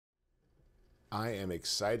I am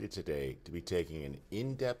excited today to be taking an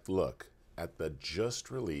in-depth look at the just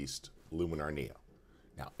released Luminar Neo.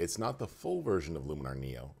 Now, it's not the full version of Luminar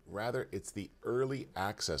Neo, rather it's the early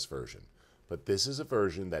access version. But this is a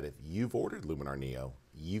version that if you've ordered Luminar Neo,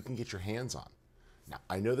 you can get your hands on. Now,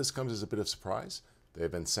 I know this comes as a bit of surprise. They've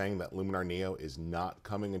been saying that Luminar Neo is not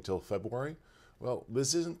coming until February. Well,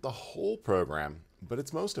 this isn't the whole program, but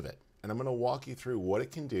it's most of it. And I'm going to walk you through what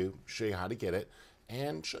it can do, show you how to get it,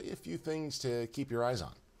 and show you a few things to keep your eyes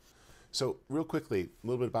on. So real quickly, a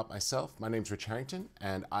little bit about myself. My name's Rich Harrington,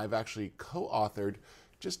 and I've actually co-authored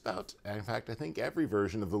just about, in fact, I think every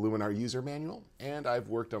version of the Luminar user manual, and I've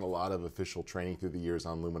worked on a lot of official training through the years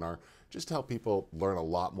on Luminar just to help people learn a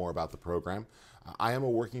lot more about the program. I am a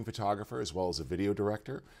working photographer as well as a video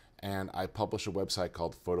director, and I publish a website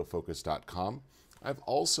called Photofocus.com. I've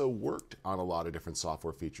also worked on a lot of different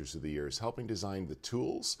software features through the years, helping design the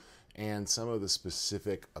tools and some of the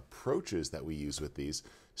specific approaches that we use with these.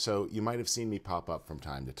 So you might have seen me pop up from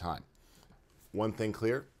time to time. One thing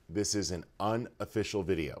clear, this is an unofficial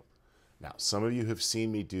video. Now, some of you have seen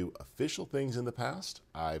me do official things in the past.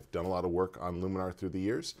 I've done a lot of work on Luminar through the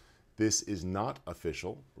years. This is not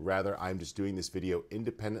official. Rather, I'm just doing this video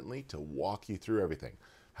independently to walk you through everything.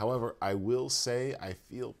 However, I will say I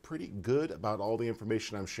feel pretty good about all the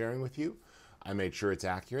information I'm sharing with you. I made sure it's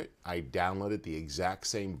accurate. I downloaded the exact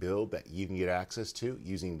same build that you can get access to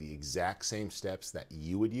using the exact same steps that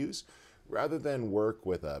you would use. Rather than work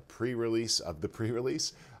with a pre-release of the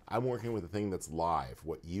pre-release, I'm working with a thing that's live,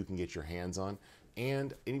 what you can get your hands on.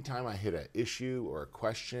 And anytime I hit an issue or a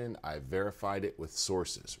question, I've verified it with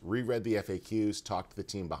sources, reread the FAQs, talked to the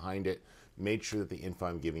team behind it, made sure that the info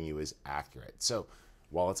I'm giving you is accurate. So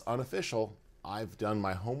while it's unofficial, I've done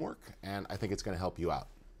my homework and I think it's going to help you out.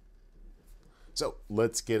 So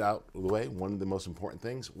let's get out of the way. One of the most important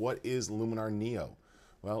things, what is Luminar Neo?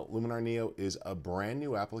 Well, Luminar Neo is a brand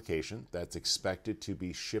new application that's expected to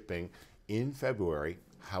be shipping in February.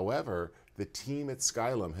 However, the team at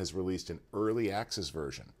Skylum has released an early access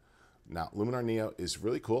version. Now, Luminar Neo is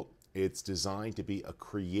really cool. It's designed to be a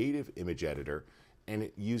creative image editor, and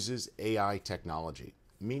it uses AI technology,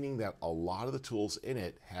 meaning that a lot of the tools in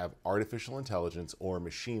it have artificial intelligence or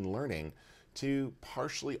machine learning to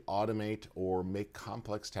partially automate or make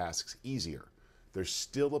complex tasks easier. There's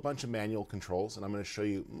still a bunch of manual controls, and I'm going to show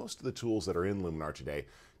you most of the tools that are in Luminar today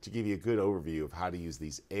to give you a good overview of how to use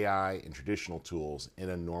these AI and traditional tools in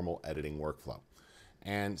a normal editing workflow.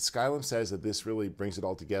 And Skylum says that this really brings it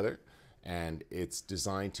all together, and it's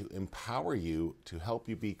designed to empower you to help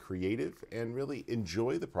you be creative and really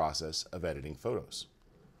enjoy the process of editing photos.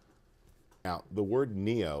 Now, the word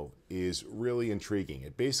Neo is really intriguing.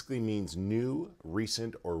 It basically means new,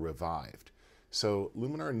 recent, or revived. So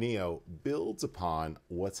Luminar Neo builds upon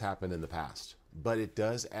what's happened in the past, but it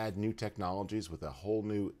does add new technologies with a whole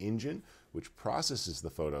new engine which processes the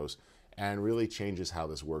photos and really changes how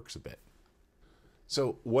this works a bit.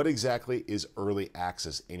 So what exactly is early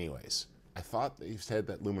access anyways? I thought they said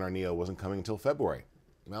that Luminar Neo wasn't coming until February.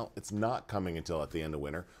 Well, it's not coming until at the end of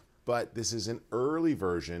winter, but this is an early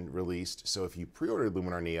version released, so if you pre-ordered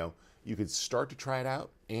Luminar Neo, you could start to try it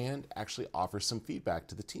out and actually offer some feedback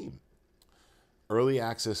to the team. Early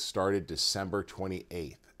access started December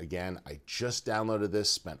 28th. Again, I just downloaded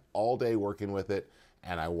this, spent all day working with it,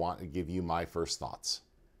 and I want to give you my first thoughts.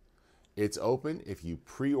 It's open if you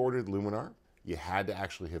pre-ordered Luminar. You had to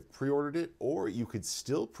actually have pre-ordered it, or you could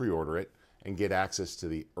still pre-order it and get access to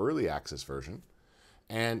the early access version.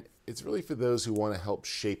 And it's really for those who want to help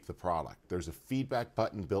shape the product. There's a feedback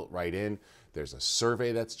button built right in. There's a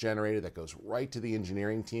survey that's generated that goes right to the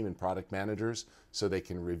engineering team and product managers so they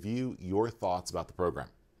can review your thoughts about the program.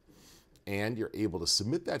 And you're able to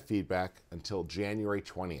submit that feedback until January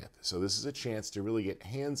 20th. So this is a chance to really get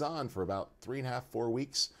hands-on for about 3.5, 4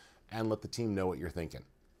 weeks and let the team know what you're thinking.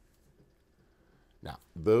 Now,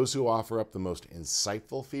 those who offer up the most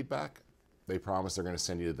insightful feedback, they promise they're going to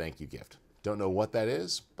send you a thank you gift. Don't know what that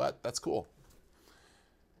is, but that's cool.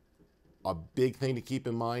 A big thing to keep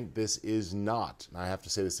in mind, this is not, and I have to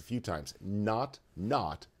say this a few times, not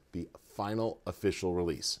the final official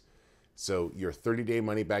release. So your 30-day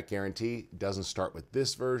money-back guarantee doesn't start with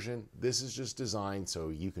this version. This is just designed so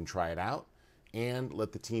you can try it out and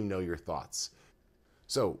let the team know your thoughts.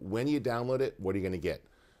 So when you download it, what are you going to get?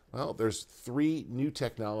 Well, there's 3 new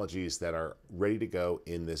technologies that are ready to go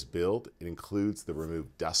in this build. It includes the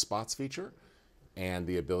remove dust spots feature and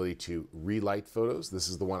the ability to relight photos. This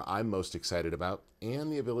is the one I'm most excited about,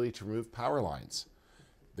 and the ability to remove power lines.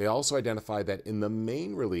 They also identified that in the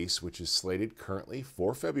main release, which is slated currently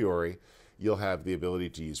for February, you'll have the ability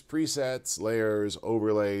to use presets, layers,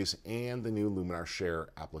 overlays, and the new Luminar Share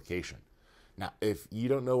application. Now, if you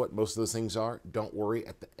don't know what most of those things are, don't worry.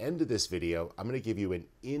 At the end of this video, I'm going to give you an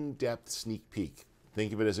in-depth sneak peek.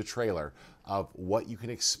 Think of it as a trailer of what you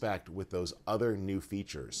can expect with those other new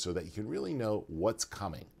features so that you can really know what's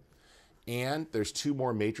coming. And there's two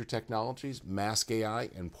more major technologies, Mask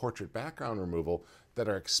AI and portrait background removal, that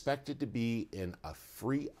are expected to be in a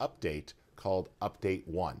free update called Update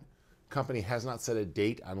 1. Company has not set a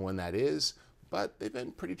date on when that is, but they've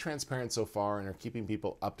been pretty transparent so far and are keeping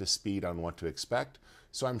people up to speed on what to expect.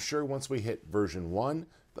 So I'm sure once we hit version 1,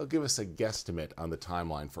 they'll give us a guesstimate on the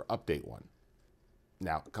timeline for Update 1.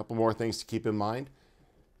 Now, a couple more things to keep in mind.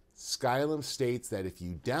 Skylum states that if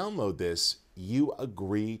you download this, you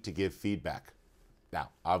agree to give feedback.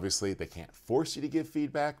 Now, obviously, they can't force you to give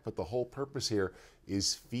feedback, but the whole purpose here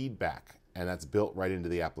is feedback, and that's built right into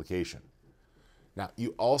the application. Now,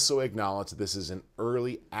 you also acknowledge that this is an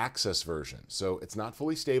early access version, so it's not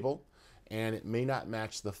fully stable, and it may not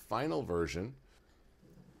match the final version.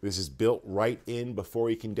 This is built right in before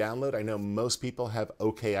you can download. I know most people have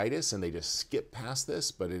OK-itis and they just skip past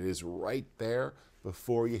this, but it is right there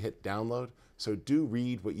before you hit download. So do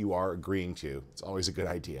read what you are agreeing to. It's always a good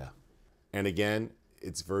idea. And again,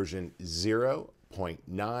 it's version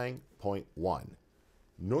 0.9.1.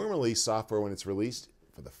 Normally, software when it's released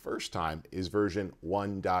for the first time is version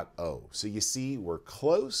 1.0. So you see, we're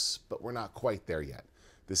close, but we're not quite there yet.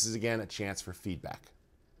 This is again a chance for feedback.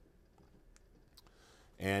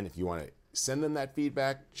 And if you want to send them that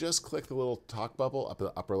feedback, just click the little talk bubble up in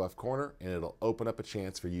the upper left corner and it'll open up a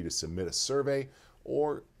chance for you to submit a survey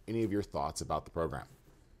or any of your thoughts about the program.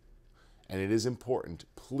 And it is important,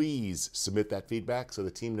 please submit that feedback so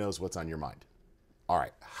the team knows what's on your mind. All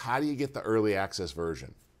right, how do you get the early access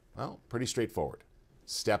version? Well, pretty straightforward.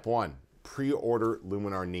 Step 1, pre-order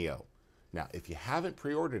Luminar Neo. Now, if you haven't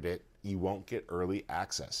pre-ordered it, you won't get early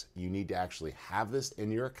access. You need to actually have this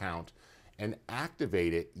in your account and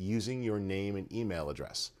activate it using your name and email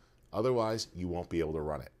address. Otherwise, you won't be able to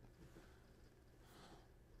run it.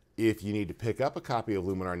 If you need to pick up a copy of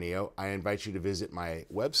Luminar Neo, I invite you to visit my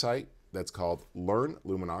website that's called Learn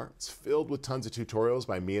Luminar. It's filled with tons of tutorials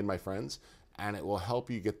by me and my friends, and it will help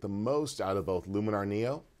you get the most out of both Luminar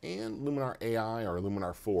Neo and Luminar AI or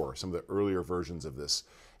Luminar 4, some of the earlier versions of this.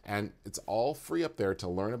 And it's all free up there to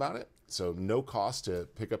learn about it, so no cost to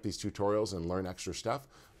pick up these tutorials and learn extra stuff.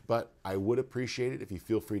 But I would appreciate it if you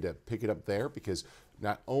feel free to pick it up there, because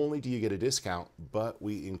not only do you get a discount, but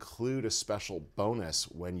we include a special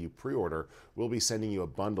bonus when you pre-order. We'll be sending you a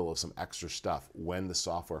bundle of some extra stuff when the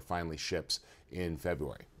software finally ships in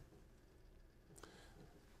February.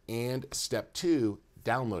 And step 2,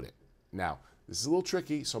 download it. Now, this is a little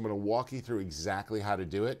tricky, so I'm going to walk you through exactly how to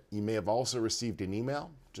do it. You may have also received an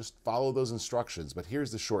email. Just follow those instructions, but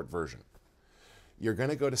here's the short version. You're going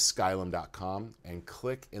to go to skylum.com and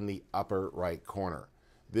click in the upper right corner.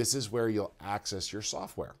 This is where you'll access your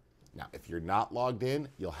software. Now, if you're not logged in,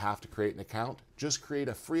 you'll have to create an account. Just create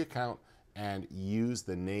a free account and use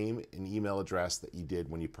the name and email address that you did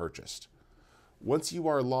when you purchased. Once you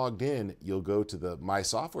are logged in, you'll go to the My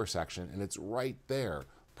Software section, and it's right there,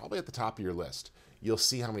 probably at the top of your list. You'll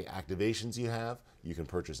see how many activations you have. You can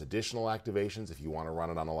purchase additional activations if you want to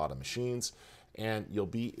run it on a lot of machines, and you'll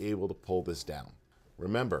be able to pull this down.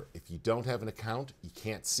 Remember, if you don't have an account, you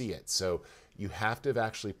can't see it. So you have to have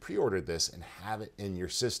actually pre-ordered this and have it in your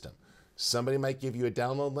system. Somebody might give you a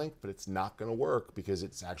download link, but it's not going to work because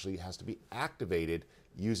it actually has to be activated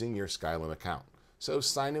using your Skylum account. So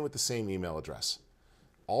sign in with the same email address.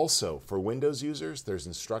 Also, for Windows users, there's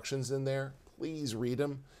instructions in there. Please read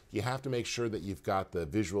them. You have to make sure that you've got the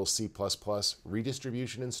Visual C++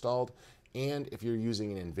 redistribution installed. And if you're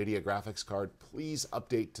using an NVIDIA graphics card, please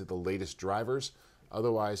update to the latest drivers.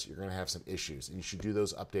 Otherwise, you're going to have some issues, and you should do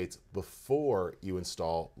those updates before you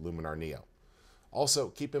install Luminar Neo. Also,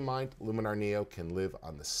 keep in mind, Luminar Neo can live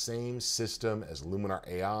on the same system as Luminar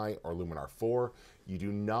AI or Luminar 4. You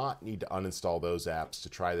do not need to uninstall those apps to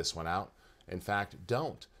try this one out. In fact,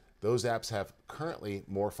 don't. Those apps have currently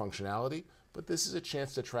more functionality, but this is a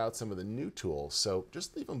chance to try out some of the new tools. So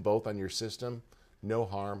just leave them both on your system. No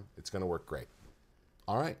harm. It's going to work great.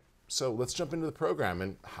 All right, so let's jump into the program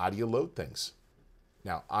and how do you load things?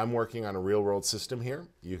 Now, I'm working on a real-world system here.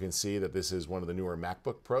 You can see that this is one of the newer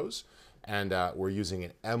MacBook Pros, and we're using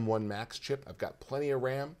an M1 Max chip. I've got plenty of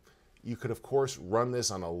RAM. You could, of course, run this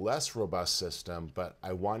on a less robust system, but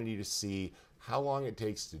I wanted you to see how long it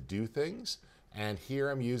takes to do things. And here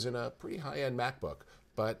I'm using a pretty high-end MacBook,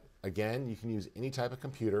 but again, you can use any type of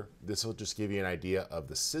computer. This will just give you an idea of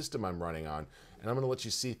the system I'm running on, and I'm going to let you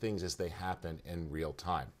see things as they happen in real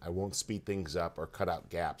time. I won't speed things up or cut out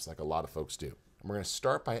gaps like a lot of folks do. And we're going to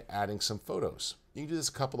start by adding some photos. You can do this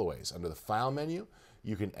a couple of ways. Under the File menu,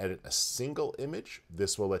 you can edit a single image.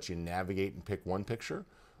 This will let you navigate and pick one picture,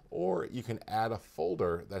 or you can add a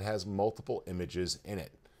folder that has multiple images in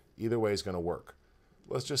it. Either way is going to work.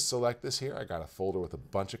 Let's just select this here. I got a folder with a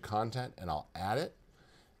bunch of content, and I'll add it.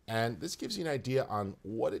 And this gives you an idea on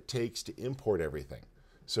what it takes to import everything.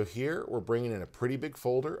 So here we're bringing in a pretty big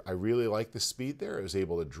folder. I really like the speed there. I was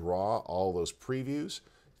able to draw all those previews,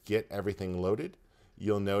 get everything loaded.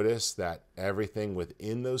 You'll notice that everything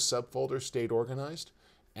within those subfolders stayed organized,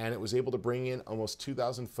 and it was able to bring in almost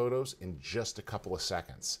 2,000 photos in just a couple of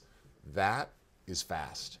seconds. That is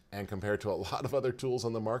fast, and compared to a lot of other tools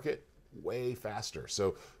on the market, way faster.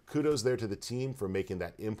 So kudos there to the team for making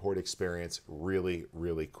that import experience really,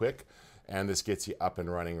 really quick, and this gets you up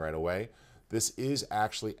and running right away. This is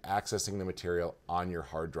actually accessing the material on your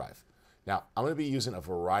hard drive. Now, I'm going to be using a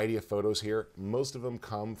variety of photos here. Most of them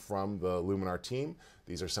come from the Luminar team.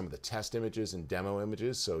 These are some of the test images and demo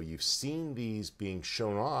images, so you've seen these being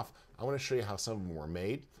shown off. I want to show you how some of them were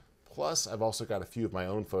made. Plus, I've also got a few of my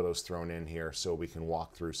own photos thrown in here so we can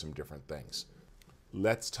walk through some different things.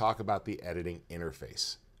 Let's talk about the editing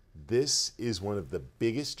interface. This is one of the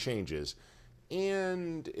biggest changes,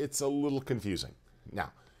 and it's a little confusing.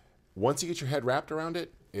 Now, once you get your head wrapped around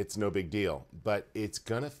it, it's no big deal, but it's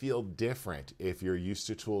gonna feel different if you're used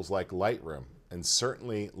to tools like Lightroom and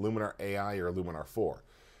certainly Luminar AI or Luminar 4.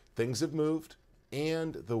 Things have moved,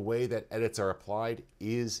 and the way that edits are applied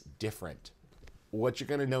is different. What you're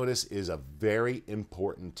gonna notice is a very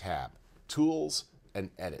important tab, Tools and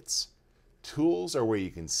Edits. Tools are where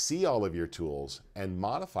you can see all of your tools and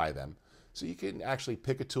modify them, so you can actually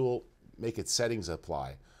pick a tool, make its settings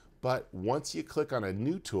apply. But once you click on a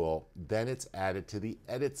new tool, then it's added to the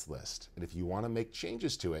edits list. And if you want to make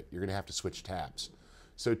changes to it, you're going to have to switch tabs.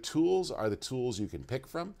 So tools are the tools you can pick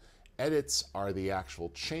from. Edits are the actual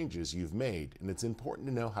changes you've made. And it's important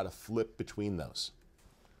to know how to flip between those.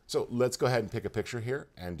 So let's go ahead and pick a picture here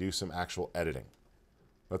and do some actual editing.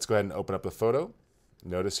 Let's go ahead and open up the photo.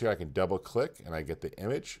 Notice here I can double click and I get the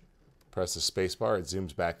image. Press the space bar, it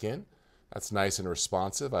zooms back in. That's nice and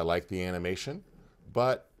responsive. I like the animation.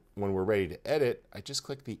 But when we're ready to edit, I just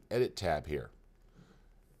click the Edit tab here.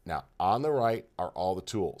 Now, on the right are all the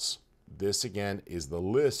tools. This, again, is the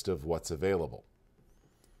list of what's available.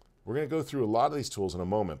 We're going to go through a lot of these tools in a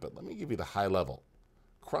moment, but let me give you the high level.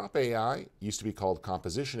 Crop AI used to be called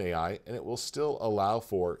Composition AI, and it will still allow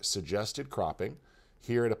for suggested cropping.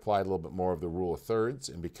 Here it applied a little bit more of the rule of thirds,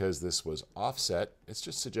 and because this was offset, it's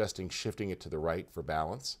just suggesting shifting it to the right for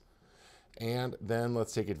balance. And then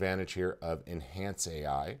let's take advantage here of Enhance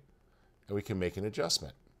AI, and we can make an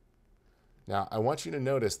adjustment. Now, I want you to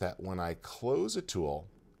notice that when I close a tool,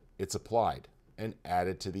 it's applied and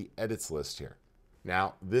added to the edits list here.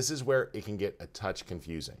 Now, this is where it can get a touch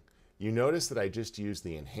confusing. You notice that I just used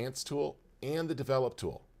the Enhance tool and the Develop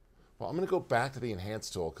tool. Well, I'm going to go back to the Enhance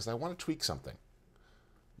tool because I want to tweak something.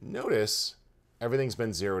 Notice everything's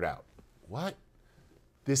been zeroed out. What?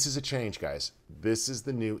 This is a change, guys. This is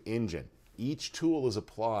the new engine. Each tool is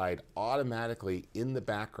applied automatically in the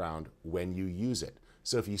background when you use it.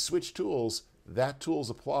 So if you switch tools, that tool's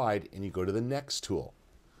applied and you go to the next tool.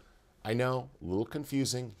 I know, a little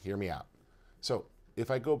confusing, hear me out. So if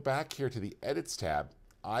I go back here to the Edits tab,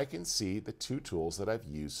 I can see the two tools that I've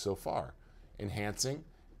used so far, Enhancing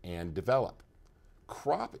and Develop.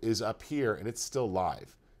 Crop is up here and it's still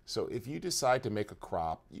live. So if you decide to make a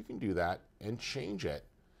crop, you can do that and change it.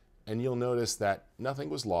 And you'll notice that nothing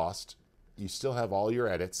was lost. You still have all your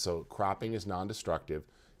edits, so cropping is non-destructive.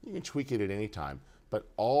 You can tweak it at any time, but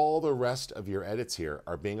all the rest of your edits here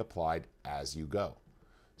are being applied as you go.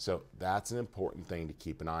 So that's an important thing to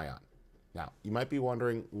keep an eye on. Now, you might be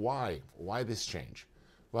wondering why this change?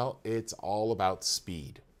 Well, it's all about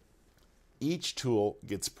speed. Each tool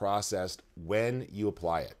gets processed when you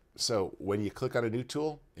apply it. So when you click on a new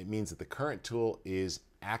tool, it means that the current tool is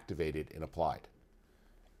activated and applied.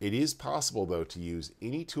 It is possible, though, to use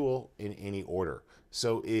any tool in any order.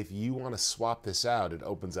 So if you want to swap this out, it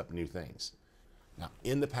opens up new things. Now,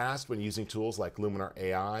 in the past, when using tools like Luminar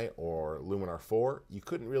AI or Luminar 4, you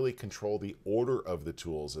couldn't really control the order of the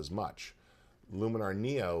tools as much. Luminar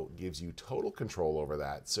Neo gives you total control over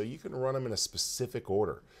that, so you can run them in a specific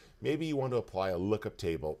order. Maybe you want to apply a lookup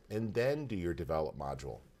table and then do your develop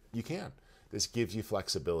module. You can. This gives you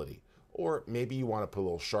flexibility. Or maybe you want to put a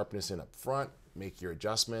little sharpness in up front, make your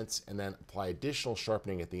adjustments, and then apply additional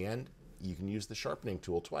sharpening at the end. You can use the sharpening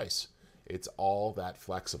tool twice. It's all that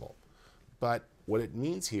flexible. But what it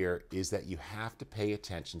means here is that you have to pay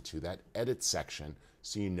attention to that edit section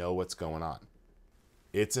so you know what's going on.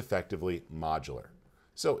 It's effectively modular.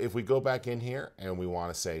 So if we go back in here and we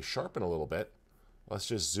want to say sharpen a little bit, Let's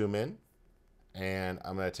just zoom in, and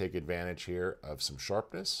I'm going to take advantage here of some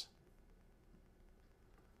sharpness.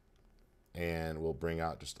 And we'll bring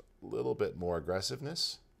out just a little bit more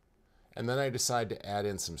aggressiveness. And then I decide to add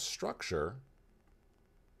in some structure.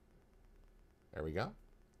 There we go.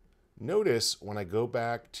 Notice when I go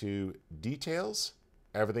back to details,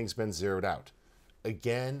 everything's been zeroed out.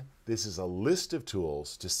 Again, this is a list of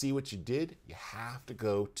tools. To see what you did, you have to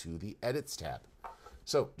go to the Edits tab.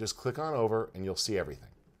 So just click on over and you'll see everything.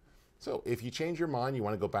 So if you change your mind, you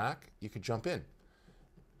want to go back, you can jump in.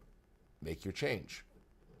 Make your change.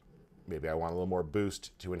 Maybe I want a little more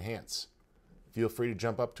boost to enhance. Feel free to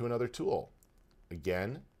jump up to another tool.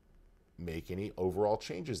 Again, make any overall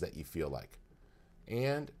changes that you feel like.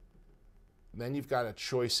 And then you've got a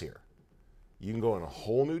choice here. You can go in a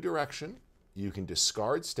whole new direction. You can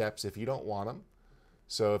discard steps if you don't want them.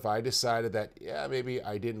 So if I decided that, yeah, maybe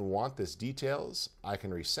I didn't want this details, I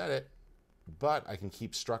can reset it, but I can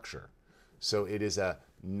keep structure. So it is a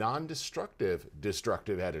non-destructive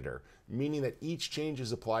destructive editor, meaning that each change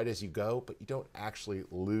is applied as you go, but you don't actually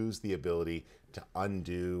lose the ability to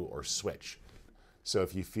undo or switch. So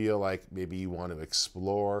if you feel like maybe you want to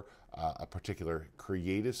explore a particular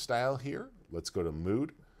creative style here, let's go to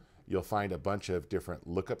Mood. You'll find a bunch of different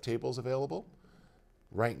lookup tables available.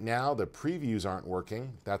 Right now, the previews aren't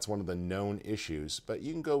working. That's one of the known issues, but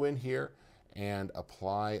you can go in here and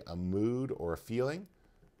apply a mood or a feeling,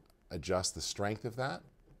 adjust the strength of that,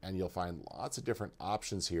 and you'll find lots of different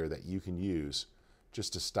options here that you can use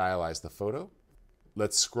just to stylize the photo.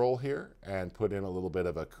 Let's scroll here and put in a little bit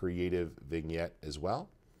of a creative vignette as well.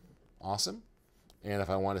 Awesome. And if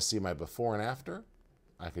I want to see my before and after,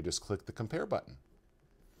 I could just click the compare button.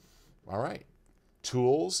 All right.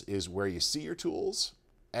 Tools is where you see your tools.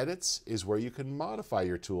 Edits is where you can modify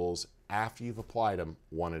your tools after you've applied them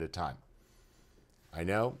one at a time. I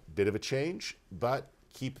know, bit of a change, but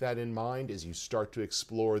keep that in mind as you start to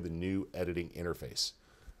explore the new editing interface.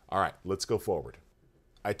 All right, let's go forward.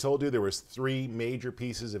 I told you there was 3 major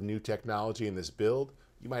pieces of new technology in this build.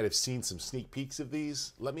 You might have seen some sneak peeks of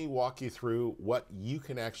these. Let me walk you through what you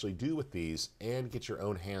can actually do with these and get your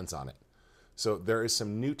own hands on it. So there is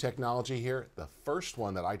some new technology here. The first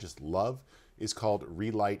one that I just love is called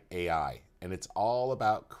Relight AI, and it's all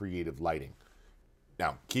about creative lighting.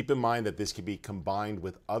 Now, keep in mind that this can be combined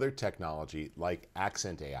with other technology like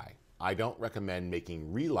Accent AI. I don't recommend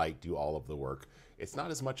making Relight do all of the work. It's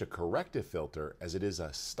not as much a corrective filter as it is a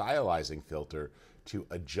stylizing filter to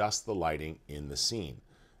adjust the lighting in the scene.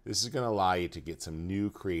 This is going to allow you to get some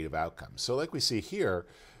new creative outcomes. So like we see here,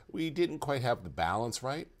 we didn't quite have the balance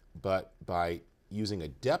right, but by using a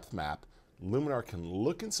depth map, Luminar can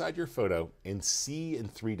look inside your photo and see in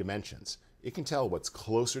 3 dimensions. It can tell what's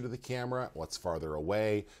closer to the camera, what's farther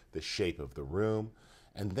away, the shape of the room,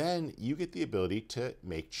 and then you get the ability to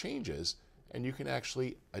make changes and you can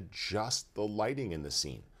actually adjust the lighting in the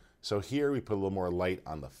scene. So here we put a little more light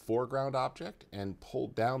on the foreground object and pull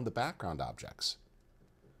down the background objects,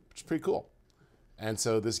 which is pretty cool. And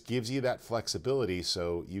so this gives you that flexibility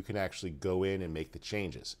so you can actually go in and make the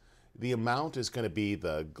changes. The amount is going to be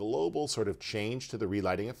the global sort of change to the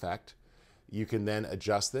relighting effect. You can then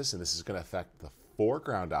adjust this, and this is going to affect the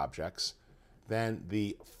foreground objects. Then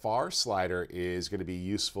the far slider is going to be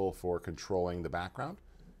useful for controlling the background.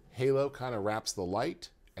 Halo kind of wraps the light,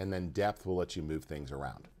 and then depth will let you move things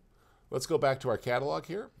around. Let's go back to our catalog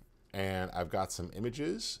here, and I've got some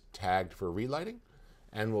images tagged for relighting,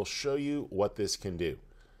 and we'll show you what this can do.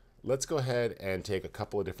 Let's go ahead and take a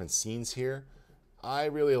couple of different scenes here. I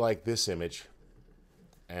really like this image,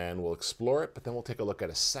 and we'll explore it, but then we'll take a look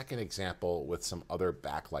at a second example with some other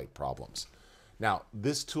backlight problems. Now,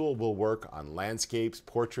 this tool will work on landscapes,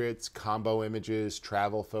 portraits, combo images,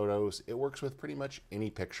 travel photos. It works with pretty much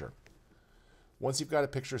any picture. Once you've got a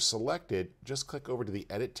picture selected, just click over to the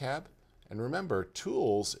Edit tab, and remember,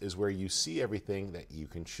 Tools is where you see everything that you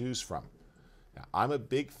can choose from. Now, I'm a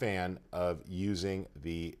big fan of using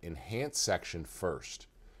the Enhance section first.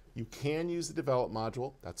 You can use the Develop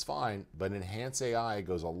module, that's fine, but Enhance AI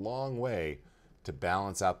goes a long way to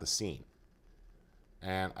balance out the scene.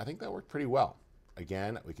 And I think that worked pretty well.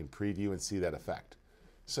 Again, we can preview and see that effect.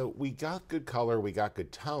 So we got good color, we got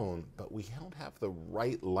good tone, but we don't have the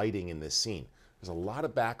right lighting in this scene. There's a lot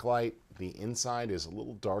of backlight, the inside is a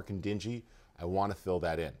little dark and dingy. I want to fill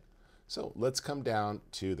that in. So let's come down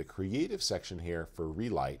to the creative section here for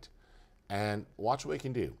Relight and watch what we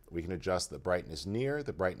can do. We can adjust the brightness near,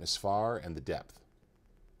 the brightness far, and the depth.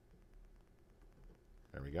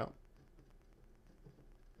 There we go.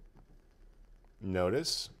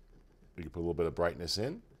 Notice we can put a little bit of brightness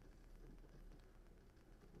in.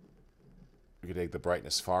 We can take the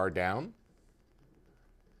brightness far down.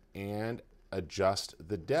 and adjust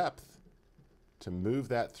the depth to move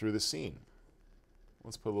that through the scene.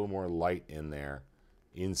 Let's put a little more light in there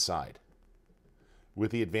inside.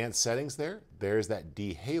 With the advanced settings there's that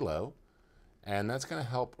dehalo, and that's going to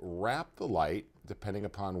help wrap the light depending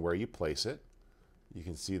upon where you place it. You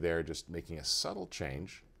can see there just making a subtle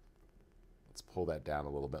change. Let's pull that down a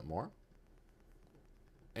little bit more.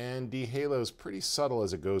 And dehalo is pretty subtle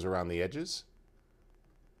as it goes around the edges.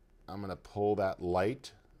 I'm going to pull that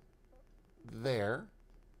light there.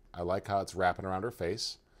 I like how it's wrapping around her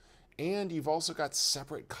face. And you've also got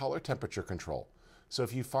separate color temperature control. So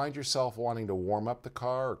if you find yourself wanting to warm up the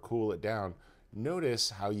car or cool it down, notice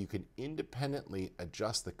how you can independently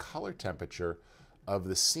adjust the color temperature of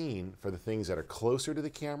the scene for the things that are closer to the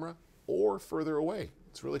camera or further away.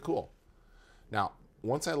 It's really cool. Now,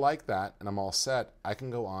 once I like that and I'm all set, I can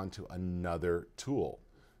go on to another tool.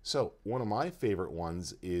 So one of my favorite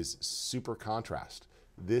ones is super contrast.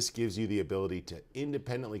 This gives you the ability to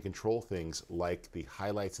independently control things like the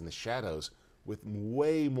highlights and the shadows with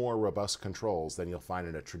way more robust controls than you'll find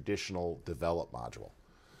in a traditional develop module.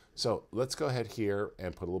 So let's go ahead here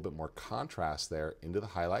and put a little bit more contrast there into the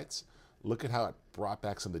highlights. Look at how it brought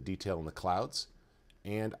back some of the detail in the clouds,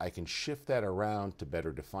 and I can shift that around to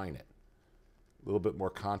better define it. A little bit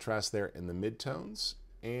more contrast there in the midtones,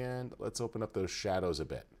 and let's open up those shadows a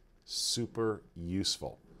bit. Super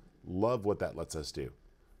useful. Love what that lets us do.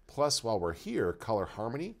 Plus, while we're here, color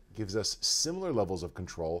harmony gives us similar levels of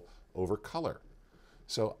control over color.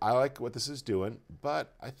 So I like what this is doing,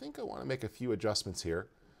 but I think I want to make a few adjustments here.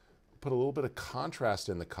 Put a little bit of contrast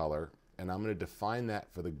in the color, and I'm going to define that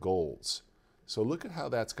for the golds. So look at how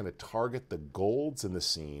that's going to target the golds in the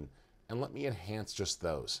scene, and let me enhance just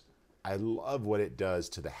those. I love what it does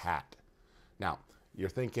to the hat. Now, you're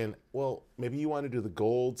thinking, well, maybe you want to do the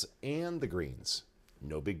golds and the greens.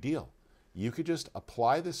 No big deal. You could just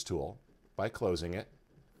apply this tool by closing it.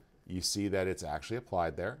 You see that it's actually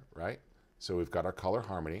applied there, right? So we've got our color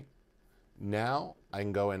harmony. Now I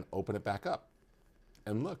can go and open it back up.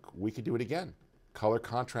 And look, we could do it again. Color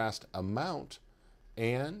contrast amount,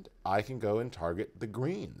 and I can go and target the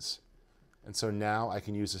greens. And so now I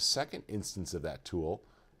can use a second instance of that tool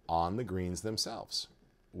on the greens themselves,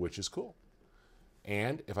 which is cool.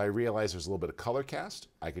 And if I realize there's a little bit of color cast,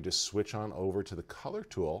 I could just switch on over to the color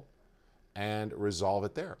tool and resolve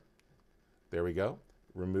it there. There we go.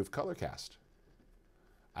 Remove color cast.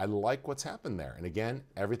 I like what's happened there. And again,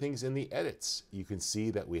 everything's in the edits. You can see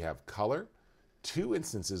that we have color, 2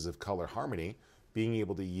 instances of color harmony, being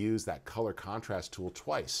able to use that color contrast tool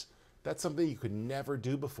twice. That's something you could never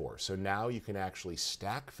do before. So now you can actually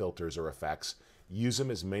stack filters or effects, use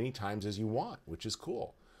them as many times as you want, which is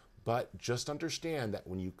cool. But just understand that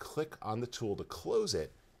when you click on the tool to close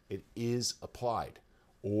it, it is applied.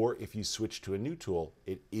 Or if you switch to a new tool,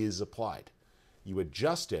 it is applied. You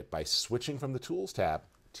adjust it by switching from the Tools tab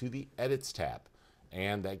to the Edits tab,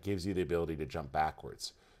 and that gives you the ability to jump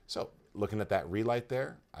backwards. So looking at that relight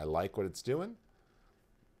there, I like what it's doing.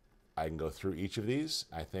 I can go through each of these.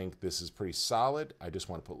 I think this is pretty solid. I just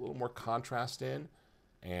want to put a little more contrast in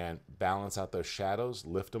and balance out those shadows,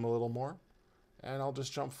 lift them a little more, and I'll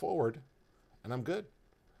just jump forward and I'm good.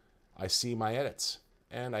 I see my edits,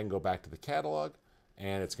 and I can go back to the catalog,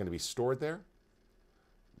 and it's going to be stored there.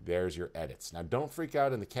 There's your edits. Now don't freak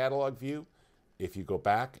out in the catalog view. If you go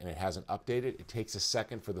back and it hasn't updated, it takes a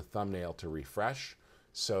second for the thumbnail to refresh.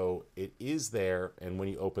 So it is there, and when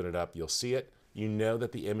you open it up, you'll see it. You know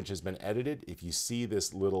that the image has been edited. If you see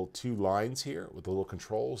this little 2 lines here with the little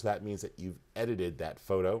controls, that means that you've edited that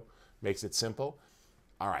photo. Makes it simple.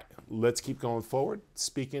 All right, let's keep going forward.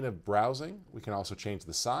 Speaking of browsing, we can also change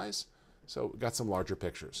the size. So we've got some larger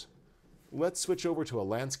pictures. Let's switch over to a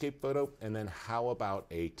landscape photo, and then how about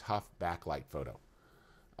a tough backlight photo?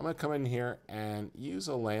 I'm going to come in here and use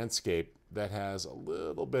a landscape that has a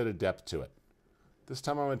little bit of depth to it. This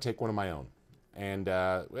time I'm going to take one of my own. And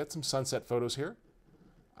we had some sunset photos here.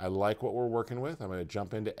 I like what we're working with. I'm going to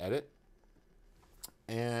jump into Edit.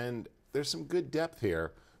 And there's some good depth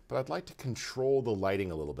here, but I'd like to control the lighting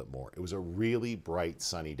a little bit more. It was a really bright,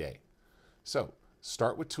 sunny day. So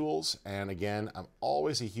start with Tools, and again, I'm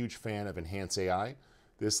always a huge fan of Enhance AI.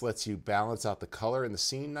 This lets you balance out the color in the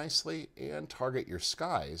scene nicely and target your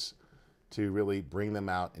skies to really bring them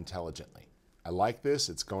out intelligently. I like this.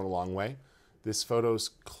 It's going a long way. This photo's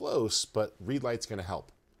close, but Relight's going to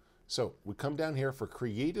help. So we come down here for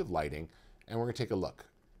creative lighting, and we're going to take a look.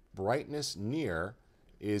 Brightness near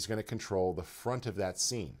is going to control the front of that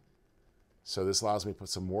scene. So this allows me to put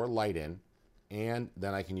some more light in, and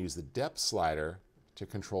then I can use the depth slider to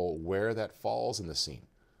control where that falls in the scene.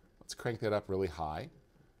 Let's crank that up really high,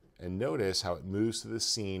 And notice how it moves through the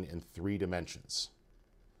scene in 3 dimensions.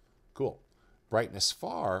 Cool. Brightness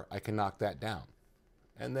far, I can knock that down.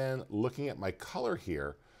 And then looking at my color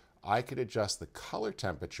here, I could adjust the color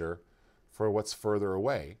temperature for what's further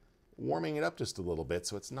away, warming it up just a little bit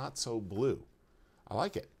so it's not so blue. I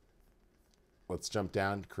like it. Let's jump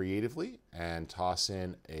down creatively and toss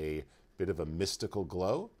in a bit of a mystical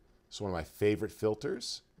glow. It's one of my favorite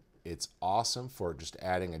filters. It's awesome for just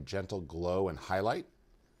adding a gentle glow and highlight.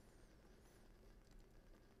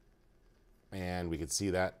 And we can see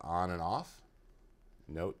that on and off.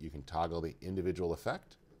 Note you can toggle the individual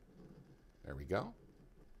effect. There we go.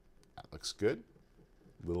 That looks good.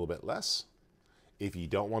 A little bit less. If you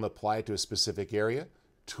don't want to apply it to a specific area,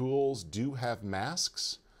 tools do have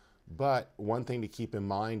masks. But one thing to keep in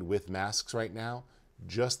mind with masks right now,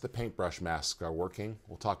 just the paintbrush masks are working.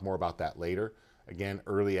 We'll talk more about that later. Again,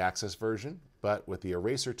 early access version. But with the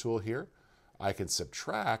eraser tool here, I can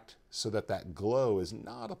subtract so that that glow is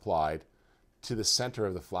not applied to the center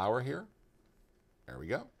of the flower here. There we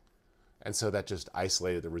go. And so that just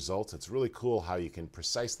isolated the results. It's really cool how you can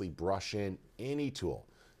precisely brush in any tool.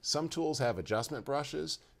 Some tools have adjustment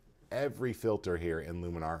brushes. Every filter here in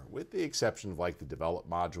Luminar, with the exception of like the develop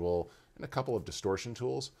module and a couple of distortion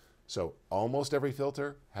tools. So almost every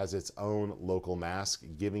filter has its own local mask,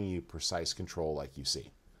 giving you precise control like you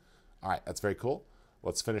see. All right, that's very cool.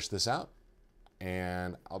 Let's finish this out.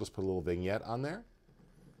 And I'll just put a little vignette on there.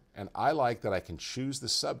 And I like that I can choose the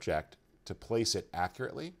subject to place it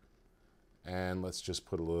accurately. And let's just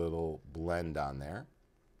put a little blend on there.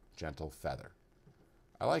 Gentle feather.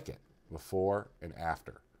 I like it. Before and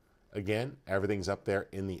after. Again, everything's up there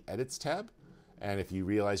in the Edits tab. And if you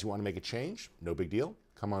realize you want to make a change, no big deal.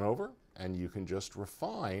 Come on over and you can just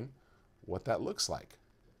refine what that looks like.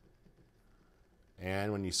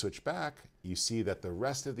 And when you switch back, you see that the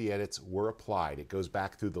rest of the edits were applied. It goes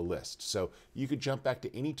back through the list. So you could jump back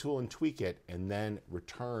to any tool and tweak it and then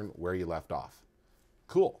return where you left off.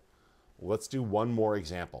 Cool. Let's do one more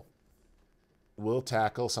example. We'll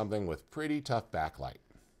tackle something with pretty tough backlight.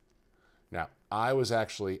 Now, I was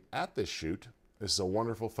actually at this shoot. This is a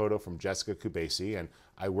wonderful photo from Jessica Kubasi, and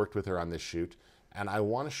I worked with her on this shoot. And I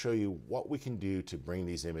want to show you what we can do to bring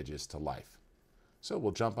these images to life. So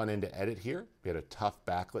we'll jump on into Edit here. We had a tough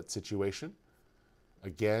backlit situation.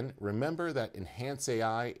 Again, remember that Enhance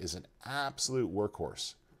AI is an absolute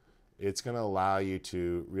workhorse. It's going to allow you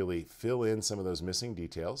to really fill in some of those missing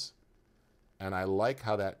details. And I like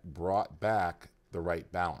how that brought back the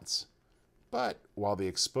right balance. But while the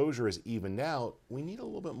exposure is evened out, we need a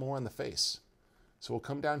little bit more on the face. So we'll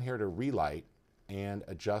come down here to Relight and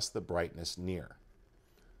adjust the brightness near.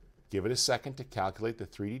 Give it a second to calculate the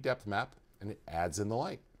 3D depth map, and it adds in the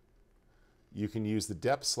light. You can use the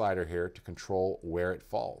depth slider here to control where it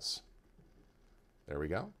falls. There we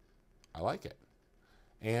go. I like it.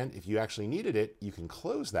 And if you actually needed it, you can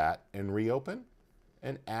close that and reopen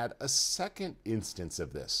and add a second instance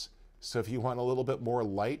of this. So if you want a little bit more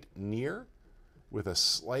light near with a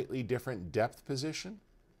slightly different depth position,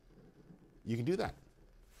 you can do that.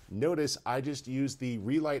 Notice I just used the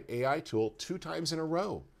Relight AI tool 2 times in a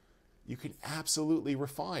row. You can absolutely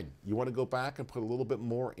refine. You want to go back and put a little bit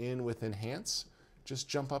more in with Enhance, just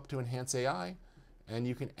jump up to Enhance AI and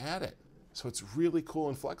you can add it. So it's really cool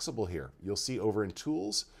and flexible here. You'll see over in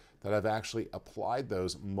Tools that I've actually applied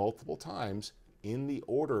those multiple times in the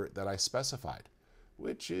order that I specified,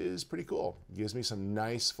 which is pretty cool. Gives me some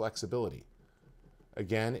nice flexibility.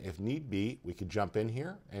 Again, if need be, we could jump in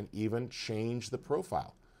here and even change the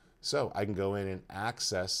profile. So I can go in and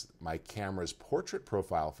access my camera's portrait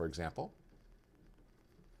profile, for example,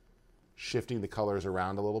 shifting the colors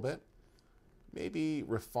around a little bit. Maybe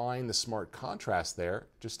refine the smart contrast there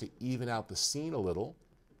just to even out the scene a little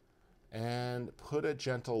and put a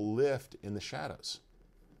gentle lift in the shadows.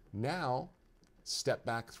 Now, step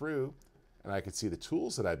back through and I can see the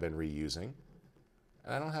tools that I've been reusing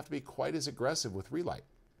and I don't have to be quite as aggressive with Relight.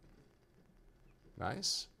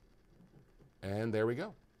 Nice. And there we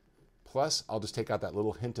go. Plus, I'll just take out that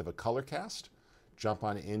little hint of a color cast, jump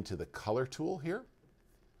on into the color tool here,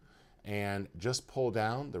 and just pull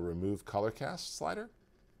down the remove color cast slider.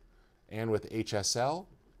 And with HSL,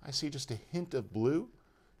 I see just a hint of blue.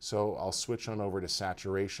 So I'll switch on over to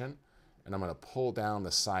saturation and I'm going to pull down the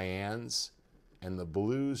cyans and the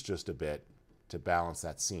blues just a bit to balance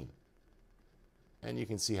that scene. And you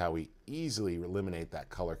can see how we easily eliminate that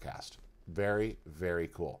color cast. Very, very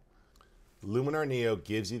cool. Luminar Neo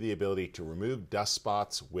gives you the ability to remove dust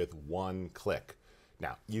spots with one click.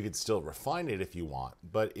 Now, you can still refine it if you want,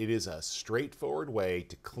 but it is a straightforward way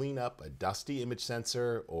to clean up a dusty image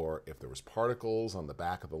sensor, or if there was particles on the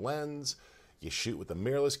back of the lens, you shoot with a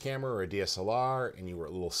mirrorless camera or a DSLR and you were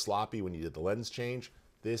a little sloppy when you did the lens change,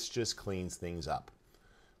 this just cleans things up.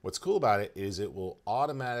 What's cool about it is it will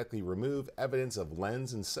automatically remove evidence of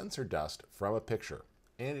lens and sensor dust from a picture,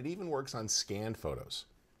 and it even works on scanned photos.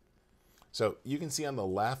 So you can see on the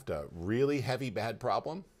left a really heavy bad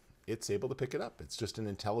problem. It's able to pick it up. It's just an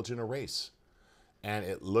intelligent erase. And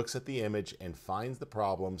it looks at the image and finds the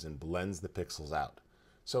problems and blends the pixels out.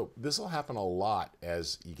 So this will happen a lot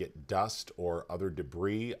as you get dust or other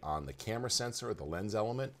debris on the camera sensor or the lens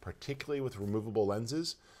element, particularly with removable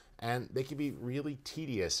lenses, and they can be really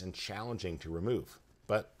tedious and challenging to remove.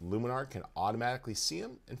 But Luminar can automatically see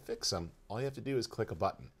them and fix them. All you have to do is click a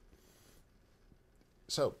button.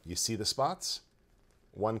 So you see the spots,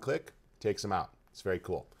 one click takes them out. It's very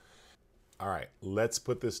cool. All right, let's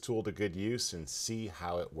put this tool to good use and see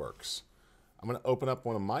how it works. I'm going to open up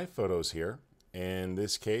one of my photos here. In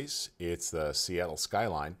this case, it's the Seattle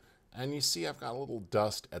skyline, and you see I've got a little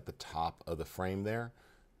dust at the top of the frame there.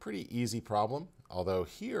 Pretty easy problem, although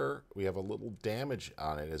here we have a little damage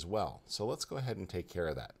on it as well. So let's go ahead and take care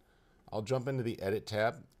of that. I'll jump into the Edit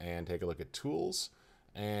tab and take a look at Tools,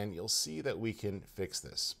 and you'll see that we can fix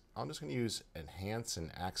this. I'm just going to use Enhance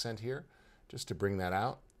and Accent here just to bring that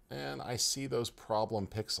out. And I see those problem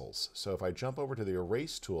pixels. So if I jump over to the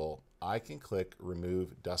Erase tool, I can click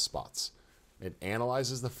Remove Dust Spots. It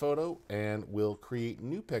analyzes the photo and will create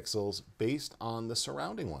new pixels based on the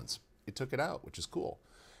surrounding ones. It took it out, which is cool.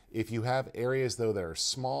 If you have areas though that are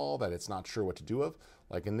small that it's not sure what to do of,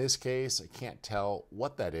 like in this case, I can't tell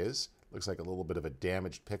what that is. Looks like a little bit of a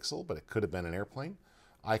damaged pixel, but it could have been an airplane.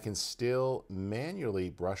 I can still manually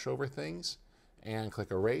brush over things and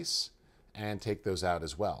click Erase and take those out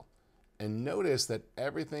as well. And notice that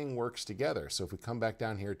everything works together. So if we come back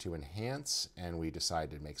down here to Enhance and we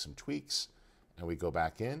decide to make some tweaks and we go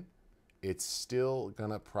back in, it's still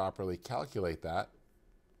gonna properly calculate that.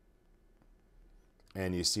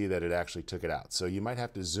 And you see that it actually took it out. So you might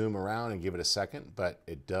have to zoom around and give it a second, but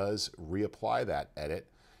it does reapply that edit,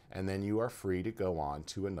 and then you are free to go on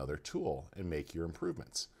to another tool and make your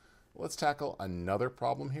improvements. Let's tackle another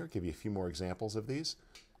problem here, give you a few more examples of these.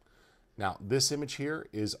 Now, this image here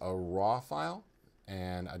is a raw file,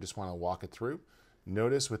 and I just want to walk it through.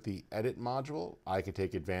 Notice with the Edit module, I can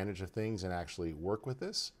take advantage of things and actually work with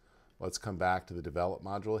this. Let's come back to the Develop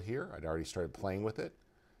module here. I'd already started playing with it,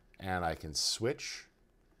 and I can switch,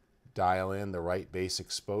 dial in the right base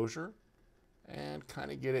exposure, and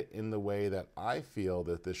kind of get it in the way that I feel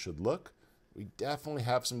that this should look. We definitely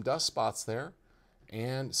have some dust spots there,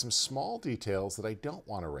 and some small details that I don't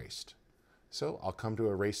want erased. So I'll come to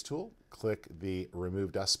Erase tool, click the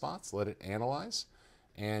Remove Dust Spots, let it analyze,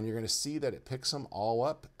 and you're going to see that it picks them all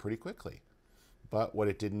up pretty quickly. But what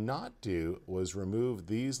it did not do was remove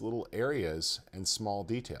these little areas and small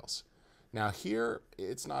details. Now here,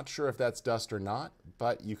 it's not sure if that's dust or not,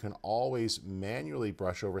 but you can always manually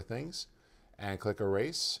brush over things and click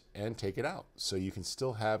Erase and take it out. So you can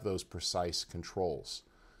still have those precise controls.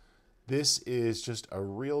 This is just a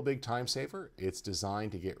real big time saver. It's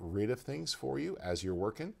designed to get rid of things for you as you're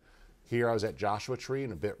working. Here I was at Joshua Tree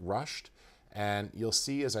and a bit rushed, and you'll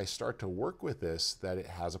see as I start to work with this that it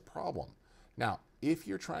has a problem. Now, if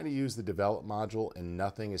you're trying to use the Develop module and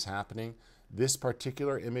nothing is happening, this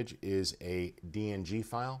particular image is a DNG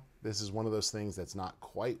file. This is one of those things that's not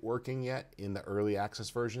quite working yet in the early access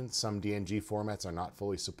version. Some DNG formats are not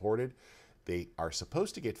fully supported. They are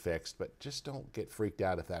supposed to get fixed, but just don't get freaked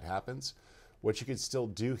out if that happens. What you can still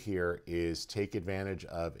do here is take advantage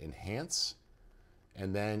of Enhance,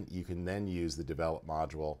 and then you can then use the Develop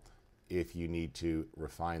module if you need to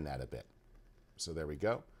refine that a bit. So there we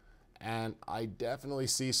go. And I definitely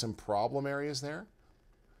see some problem areas there.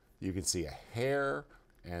 You can see a hair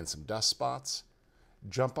and some dust spots.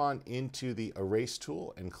 Jump on into the Erase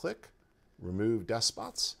tool and click Remove Dust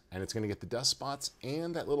Spots, and it's going to get the dust spots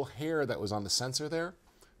and that little hair that was on the sensor there.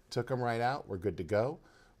 Took them right out. We're good to go.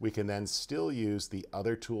 We can then still use the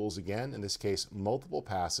other tools again, in this case multiple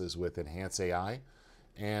passes with Enhance AI,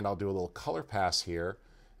 and I'll do a little color pass here,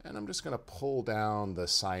 and I'm just going to pull down the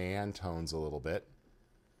cyan tones a little bit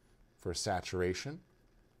for saturation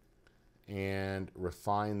and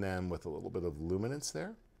refine them with a little bit of luminance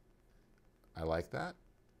there. I like that.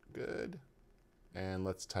 Good. And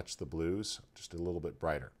let's touch the blues just a little bit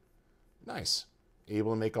brighter. Nice.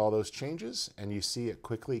 Able to make all those changes, and you see it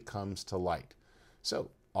quickly comes to light.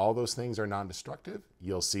 So all those things are non-destructive.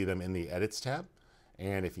 You'll see them in the Edits tab,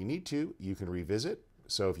 and if you need to, you can revisit.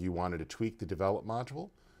 So if you wanted to tweak the Develop module,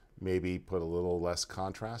 maybe put a little less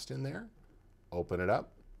contrast in there, open it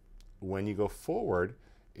up. When you go forward,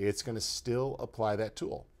 it's going to still apply that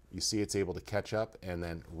tool. You see it's able to catch up and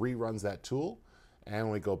then reruns that tool. And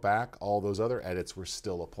when we go back, all those other edits were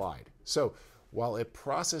still applied. So while it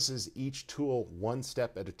processes each tool one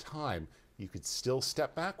step at a time, you could still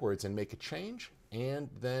step backwards and make a change and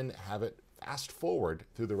then have it fast forward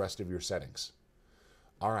through the rest of your settings.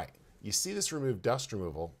 All right, you see this remove dust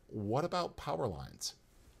removal. What about power lines?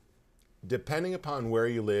 Depending upon where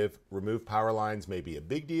you live, remove power lines may be a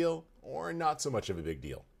big deal or not so much of a big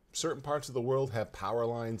deal. Certain parts of the world have power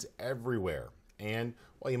lines everywhere. And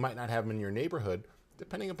while you might not have them in your neighborhood,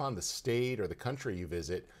 depending upon the state or the country you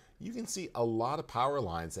visit, you can see a lot of power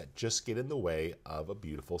lines that just get in the way of a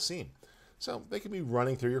beautiful scene. So they can be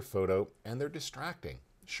running through your photo and they're distracting.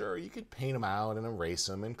 Sure, you could paint them out and erase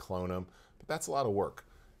them and clone them, but that's a lot of work.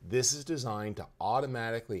 This is designed to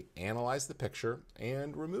automatically analyze the picture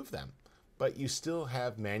and remove them, but you still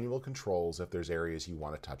have manual controls if there's areas you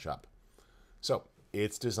want to touch up. So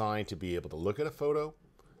it's designed to be able to look at a photo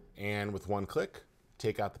and with one click,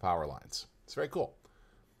 take out the power lines. It's very cool.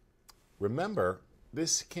 Remember,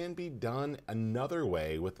 this can be done another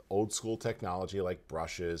way with old school technology like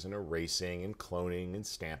brushes and erasing and cloning and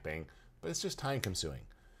stamping, but it's just time consuming.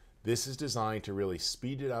 This is designed to really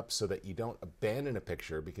speed it up so that you don't abandon a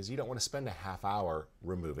picture because you don't want to spend a half hour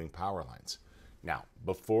removing power lines. Now,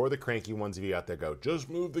 before the cranky ones of you out there go, just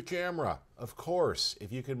move the camera. Of course,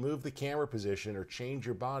 if you can move the camera position or change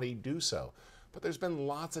your body, do so. But there's been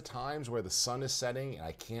lots of times where the sun is setting and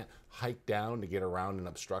I can't hike down to get around an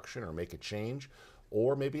obstruction or make a change,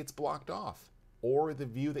 or maybe it's blocked off, or the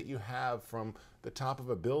view that you have from the top of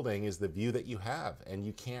a building is the view that you have, and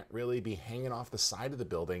you can't really be hanging off the side of the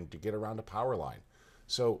building to get around a power line.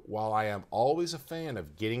 So while I am always a fan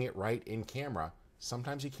of getting it right in camera,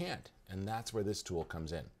 sometimes you can't, and that's where this tool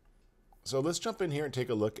comes in. So let's jump in here and take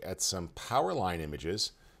a look at some power line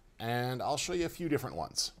images, and I'll show you a few different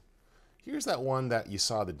ones. Here's that one that you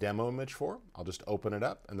saw the demo image for. I'll just open it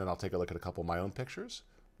up and then I'll take a look at a couple of my own pictures.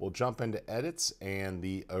 We'll jump into edits and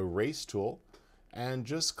the erase tool and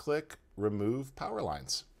just click remove power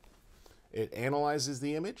lines. It analyzes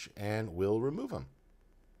the image and will remove them.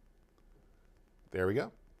 There we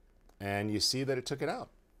go. And you see that it took it out.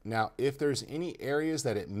 Now, if there's any areas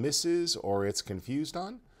that it misses or it's confused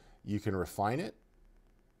on, you can refine it.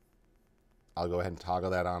 I'll go ahead and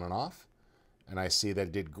toggle that on and off. And I see that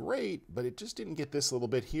it did great, but it just didn't get this little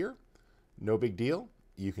bit here. No big deal.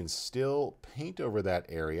 You can still paint over that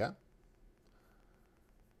area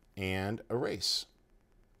and erase,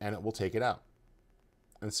 and it will take it out.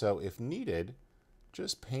 And so if needed,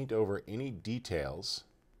 just paint over any details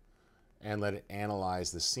and let it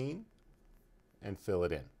analyze the scene and fill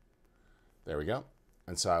it in. There we go.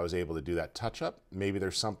 And so I was able to do that touch up. Maybe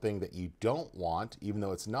there's something that you don't want, even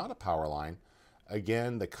though it's not a power line.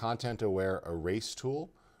 Again, the content aware erase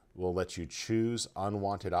tool will let you choose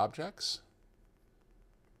unwanted objects.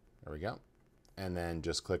 There we go. And then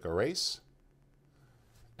just click erase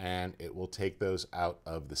and it will take those out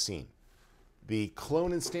of the scene. The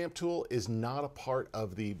clone and stamp tool is not a part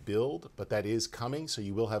of the build, but that is coming. So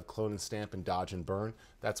you will have clone and stamp and dodge and burn.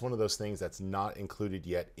 That's one of those things that's not included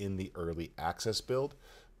yet in the early access build,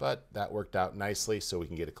 but that worked out nicely so we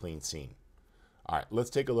can get a clean scene. All right, let's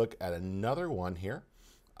take a look at another one here.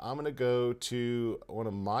 I'm going to go to one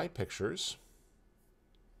of my pictures.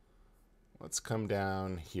 Let's come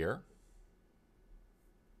down here.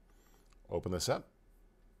 Open this up.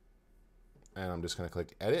 And I'm just going to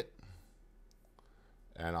click Edit.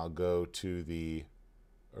 And I'll go to the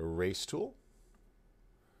Erase tool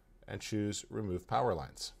and choose Remove Power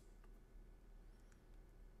Lines.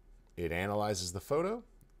 It analyzes the photo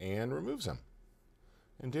and removes them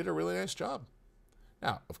and did a really nice job.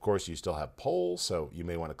 Now, of course, you still have poles, so you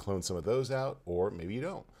may want to clone some of those out, or maybe you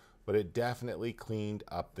don't. But it definitely cleaned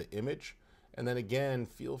up the image. And then again,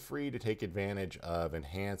 feel free to take advantage of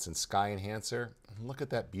Enhance and Sky Enhancer. And look at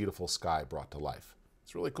that beautiful sky brought to life.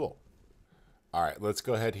 It's really cool. All right, let's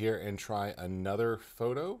go ahead here and try another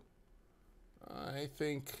photo. I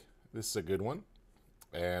think this is a good one.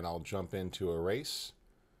 And I'll jump into Erase.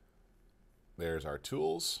 There's our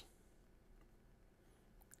tools.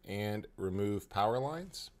 And remove power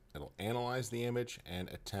lines. It'll analyze the image and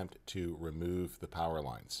attempt to remove the power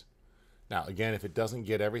lines. Now, again, if it doesn't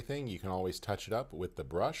get everything, you can always touch it up with the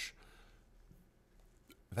brush.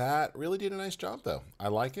 That really did a nice job, though. I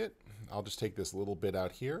like it. I'll just take this little bit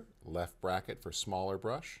out here, left bracket for smaller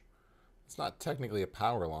brush. It's not technically a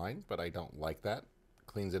power line, but I don't like that.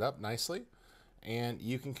 Cleans it up nicely. And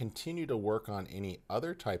you can continue to work on any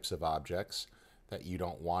other types of objects that you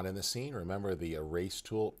don't want in the scene. Remember, the erase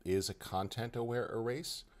tool is a content-aware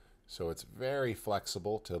erase, so it's very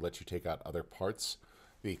flexible to let you take out other parts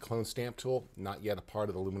The clone stamp tool, not yet a part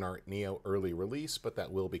of the Luminar Neo early release, but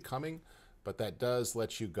that will be coming. But that does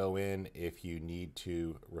let you go in if you need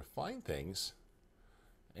to refine things,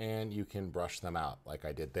 and you can brush them out like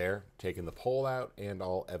I did there, taking the pole out and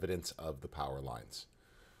all evidence of the power lines.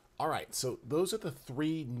 All right, so those are the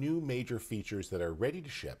 3 new major features that are ready to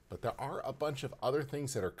ship, but there are a bunch of other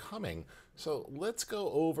things that are coming. So let's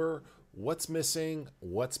go over what's missing,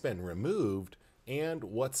 what's been removed, and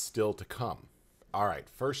what's still to come. All right,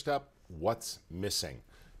 first up, what's missing?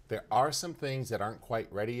 There are some things that aren't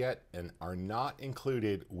quite ready yet and are not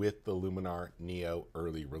included with the Luminar Neo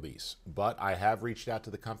early release, but I have reached out to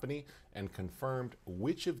the company and confirmed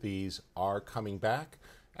which of these are coming back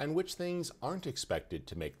and which things aren't expected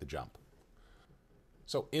to make the jump.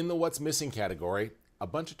 So in the what's missing category, a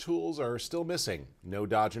bunch of tools are still missing. No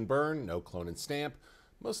dodge and burn, no clone and stamp.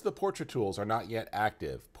 Most of the portrait tools are not yet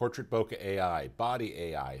active. Portrait bokeh AI, body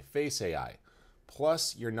AI, face AI.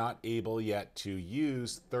 Plus, you're not able yet to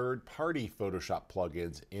use third-party Photoshop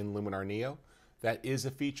plugins in Luminar Neo. That is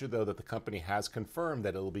a feature, though, that the company has confirmed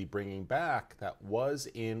that it will be bringing back that was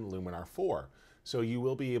in Luminar 4. So you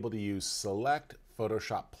will be able to use select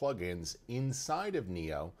Photoshop plugins inside of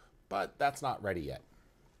Neo, but that's not ready yet.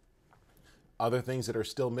 Other things that are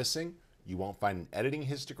still missing, you won't find an editing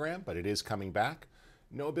histogram, but it is coming back.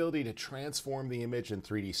 No ability to transform the image in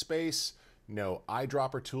 3D space, no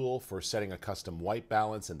eyedropper tool for setting a custom white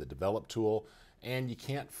balance in the develop tool, and you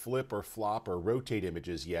can't flip or flop or rotate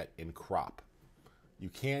images yet in crop. You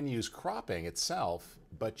can use cropping itself,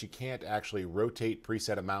 but you can't actually rotate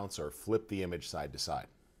preset amounts or flip the image side to side.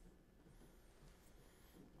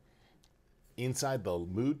 Inside the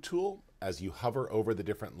mood tool, as you hover over the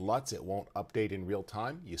different LUTs, it won't update in real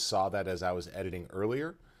time. You saw that as I was editing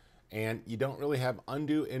earlier. And you don't really have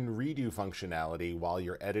undo and redo functionality while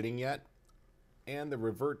you're editing yet. And the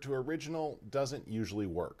revert to original doesn't usually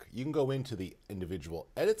work. You can go into the individual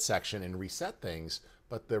edit section and reset things,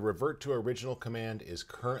 but the revert to original command is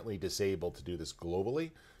currently disabled to do this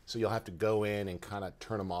globally. So you'll have to go in and kind of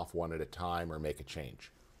turn them off one at a time or make a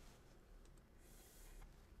change.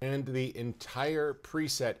 And the entire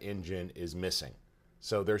preset engine is missing.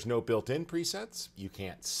 So there's no built-in presets. You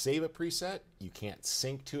can't save a preset. You can't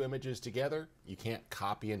sync 2 images together. You can't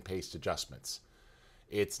copy and paste adjustments.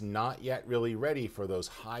 It's not yet really ready for those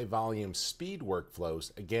high volume speed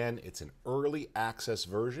workflows. Again, it's an early access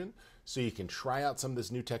version, so you can try out some of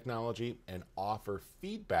this new technology and offer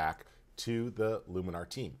feedback to the Luminar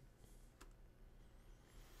team.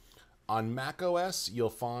 On macOS, you'll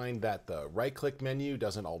find that the right-click menu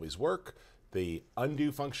doesn't always work. The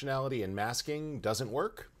undo functionality and masking doesn't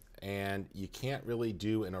work, and you can't really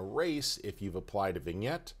do an erase if you've applied a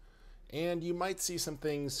vignette, and you might see some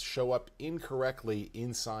things show up incorrectly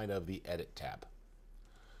inside of the Edit tab.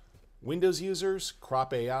 Windows users,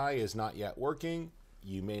 Crop AI is not yet working.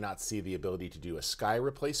 You may not see the ability to do a sky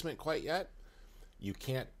replacement quite yet. You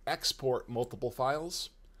can't export multiple files.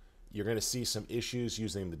 You're going to see some issues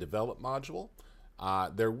using the develop module.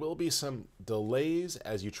 There will be some delays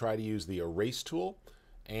as you try to use the erase tool,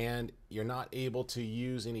 and you're not able to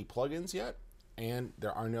use any plugins yet, and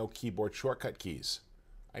there are no keyboard shortcut keys.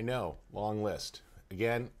 I know, long list.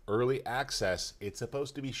 Again, early access, it's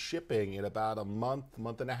supposed to be shipping in about a month,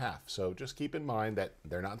 month and a half, so just keep in mind that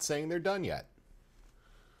they're not saying they're done yet.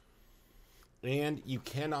 And you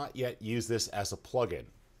cannot yet use this as a plugin.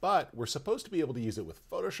 But we're supposed to be able to use it with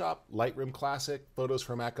Photoshop, Lightroom Classic, Photos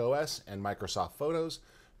from macOS, and Microsoft Photos.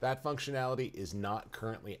 That functionality is not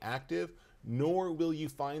currently active, nor will you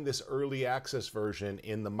find this early access version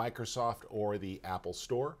in the Microsoft or the Apple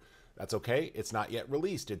Store. That's okay, it's not yet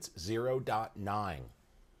released, it's 0.9.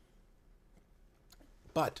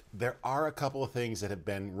 But there are a couple of things that have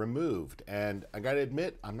been removed, and I gotta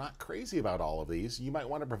admit, I'm not crazy about all of these. You might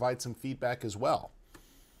want to provide some feedback as well.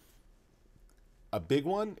 A big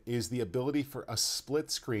one is the ability for a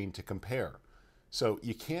split screen to compare. So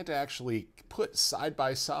you can't actually put side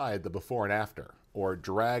by side the before and after, or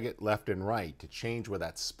drag it left and right to change where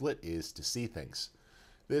that split is to see things.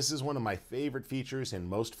 This is one of my favorite features in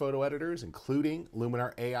most photo editors, including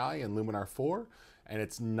Luminar AI and Luminar 4, and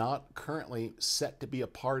it's not currently set to be a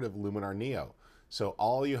part of Luminar Neo. So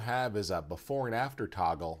all you have is a before and after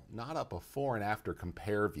toggle, not a before and after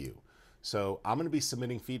compare view. So I'm going to be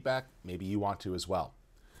submitting feedback. Maybe you want to as well.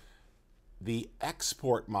 The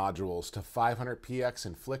export modules to 500px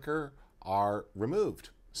and Flickr are removed.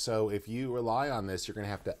 So if you rely on this, you're going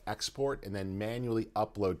to have to export and then manually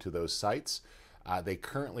upload to those sites. They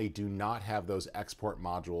currently do not have those export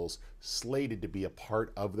modules slated to be a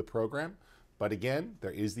part of the program. But again,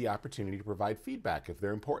 there is the opportunity to provide feedback if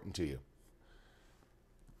they're important to you.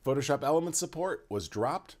 Photoshop Element support was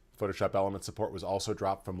dropped. Photoshop Element support was also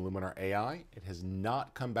dropped from Luminar AI. It has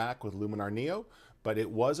not come back with Luminar Neo, but it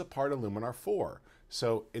was a part of Luminar 4.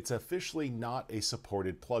 So it's officially not a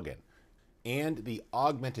supported plugin. And the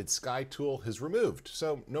augmented sky tool is removed,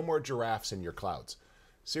 so no more giraffes in your clouds.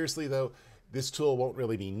 Seriously though, this tool won't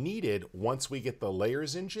really be needed once we get the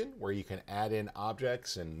layers engine where you can add in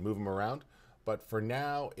objects and move them around. But for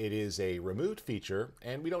now, it is a removed feature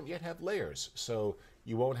and we don't yet have layers, so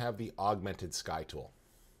you won't have the augmented sky tool.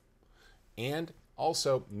 And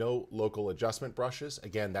also no local adjustment brushes.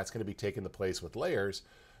 Again, that's going to be taking the place with layers,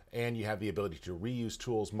 and you have the ability to reuse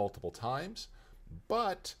tools multiple times.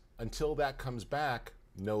 But until that comes back,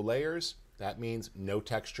 no layers, that means no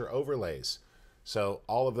texture overlays. So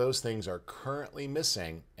all of those things are currently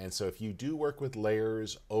missing. And so if you do work with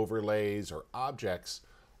layers, overlays, or objects,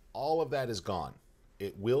 all of that is gone.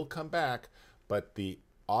 It will come back, but the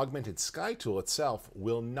augmented sky tool itself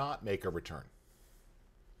will not make a return.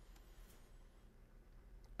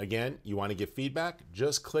 Again, you want to give feedback,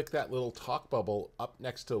 just click that little talk bubble up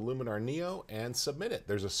next to Luminar Neo and submit it.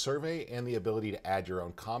 There's a survey and the ability to add your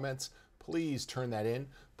own comments. Please turn that in.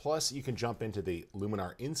 Plus, you can jump into the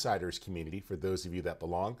Luminar Insiders community for those of you that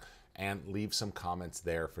belong and leave some comments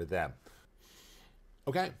there for them.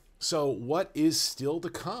 Okay, so what is still to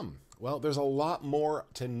come? Well, there's a lot more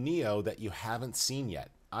to Neo that you haven't seen yet.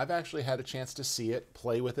 I've actually had a chance to see it,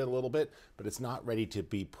 play with it a little bit, but it's not ready to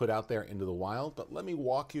be put out there into the wild. But let me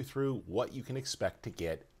walk you through what you can expect to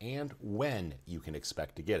get and when you can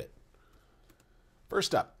expect to get it.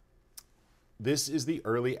 First up, this is the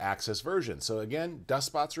early access version. So again, dust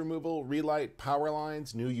spots removal, relight,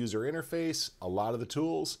 Powerlines, new user interface, a lot of the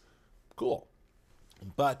tools, cool.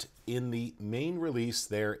 But in the main release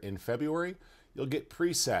there in February, you'll get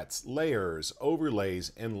presets, layers,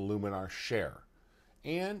 overlays, and Luminar Share.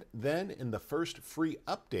 And then in the first free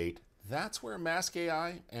update, that's where Mask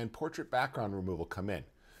AI and portrait background removal come in.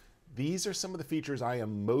 These are some of the features I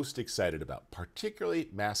am most excited about, particularly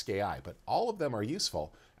Mask AI, but all of them are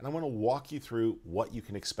useful, and I want to walk you through what you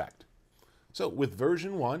can expect. So with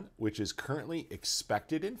version 1, which is currently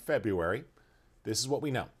expected in February, this is what we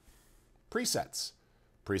know. Presets.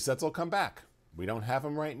 Presets will come back. We don't have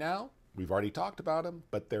them right now. We've already talked about them,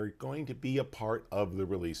 but they're going to be a part of the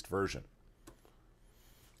released version.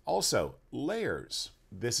 Also, layers.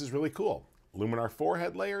 This is really cool. Luminar 4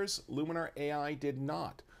 had layers, Luminar AI did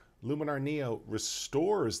not. Luminar Neo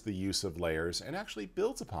restores the use of layers and actually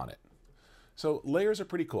builds upon it. So layers are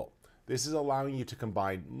pretty cool. This is allowing you to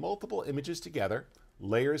combine multiple images together.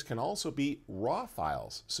 Layers can also be raw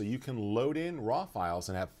files, so you can load in raw files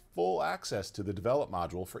and have full access to the develop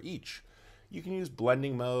module for each. You can use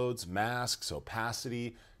blending modes, masks,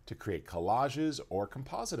 opacity to create collages or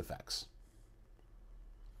composite effects.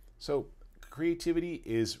 So creativity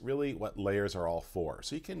is really what layers are all for.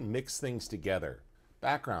 So you can mix things together,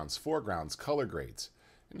 backgrounds, foregrounds, color grades.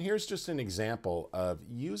 And here's just an example of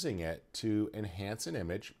using it to enhance an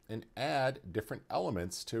image and add different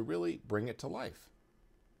elements to really bring it to life.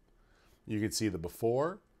 You can see the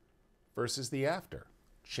before versus the after,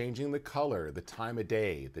 changing the color, the time of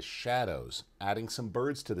day, the shadows, adding some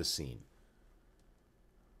birds to the scene.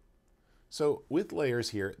 So with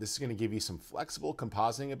layers here, this is going to give you some flexible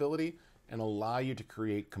compositing ability and allow you to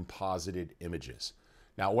create composited images.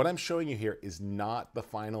 Now, what I'm showing you here is not the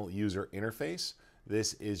final user interface.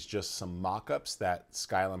 This is just some mock-ups that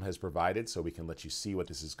Skylum has provided so we can let you see what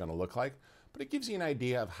this is going to look like. But it gives you an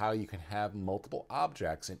idea of how you can have multiple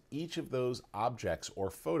objects, and each of those objects or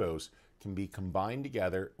photos can be combined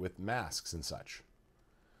together with masks and such.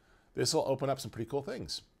 This will open up some pretty cool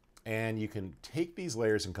things. And you can take these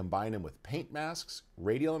layers and combine them with paint masks,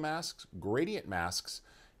 radial masks, gradient masks,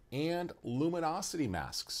 and luminosity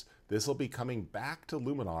masks. This will be coming back to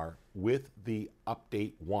Luminar with the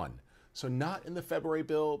update 1. So not in the February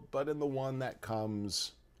build, but in the one that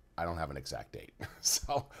comes, I don't have an exact date.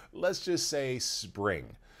 So let's just say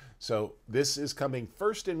spring. So this is coming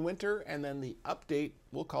first in winter, and then the update,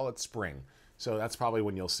 we'll call it spring. So that's probably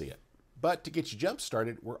when you'll see it. But to get you jump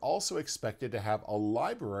started, we're also expected to have a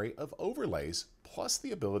library of overlays plus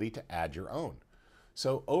the ability to add your own.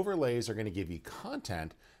 So overlays are going to give you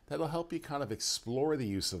content that'll help you kind of explore the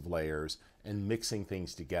use of layers and mixing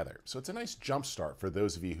things together. So it's a nice jump start for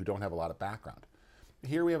those of you who don't have a lot of background.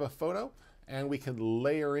 Here we have a photo, and we can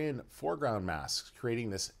layer in foreground masks,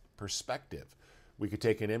 creating this perspective. We could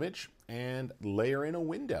take an image and layer in a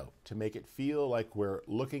window to make it feel like we're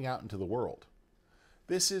looking out into the world.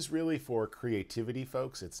 This is really for creativity,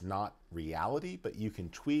 folks. It's not reality, but you can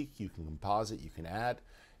tweak, you can composite, you can add,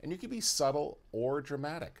 and you can be subtle or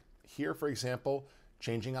dramatic. Here, for example,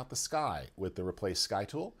 changing out the sky with the Replace Sky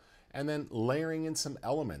tool, and then layering in some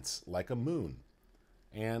elements like a moon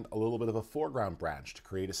and a little bit of a foreground branch to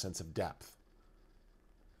create a sense of depth.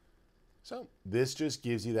 So this just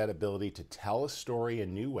gives you that ability to tell a story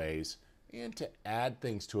in new ways and to add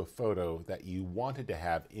things to a photo that you wanted to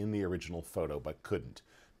have in the original photo but couldn't.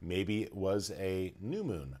 Maybe it was a new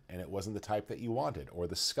moon and it wasn't the type that you wanted, or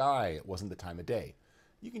the sky, it wasn't the time of day.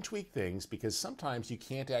 You can tweak things because sometimes you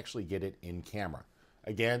can't actually get it in camera.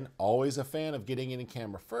 Again, always a fan of getting it in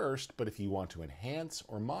camera first, but if you want to enhance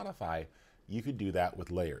or modify, you could do that with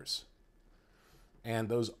layers. And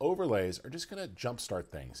those overlays are just going to jumpstart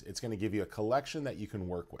things. It's going to give you a collection that you can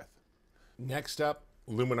work with. Next up,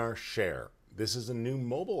 Luminar Share. This is a new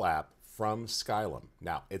mobile app from Skylum.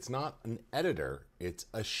 Now, it's not an editor, it's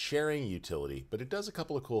a sharing utility, but it does a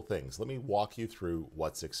couple of cool things. Let me walk you through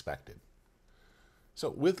what's expected. So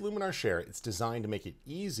with Luminar Share, it's designed to make it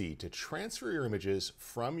easy to transfer your images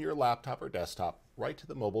from your laptop or desktop right to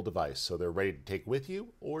the mobile device so they're ready to take with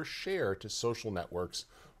you or share to social networks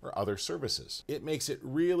or other services. It makes it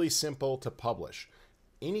really simple to publish.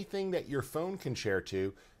 Anything that your phone can share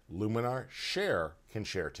to, Luminar Share can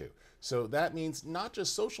share to. So that means not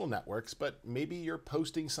just social networks, but maybe you're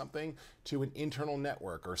posting something to an internal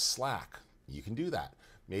network or Slack. You can do that.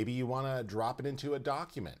 Maybe you want to drop it into a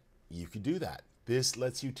document. You could do that. This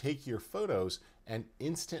lets you take your photos and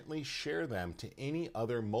instantly share them to any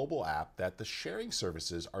other mobile app that the sharing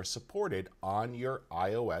services are supported on your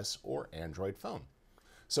iOS or Android phone.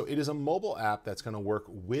 So it is a mobile app that's going to work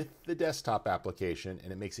with the desktop application,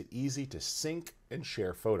 and it makes it easy to sync and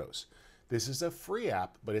share photos. This is a free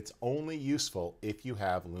app, but it's only useful if you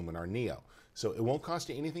have Luminar Neo. So it won't cost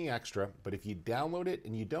you anything extra, but if you download it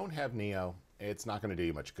and you don't have Neo, it's not going to do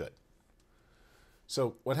you much good.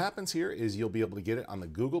 So what happens here is you'll be able to get it on the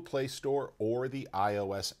Google Play Store or the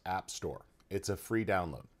iOS App Store. It's a free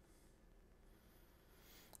download.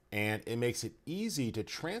 And it makes it easy to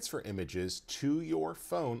transfer images to your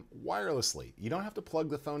phone wirelessly. You don't have to plug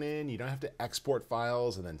the phone in, you don't have to export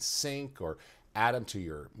files and then sync or add them to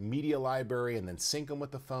your media library and then sync them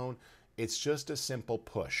with the phone. It's just a simple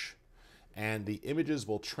push. And the images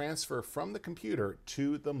will transfer from the computer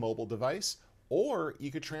to the mobile device, or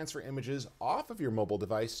you could transfer images off of your mobile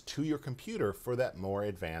device to your computer for that more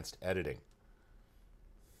advanced editing.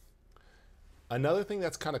 Another thing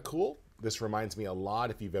that's kind of cool, this reminds me a lot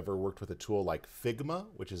if you've ever worked with a tool like Figma,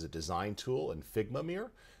 which is a design tool, and Figma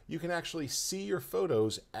Mirror, you can actually see your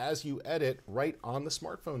photos as you edit right on the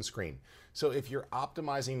smartphone screen. So if you're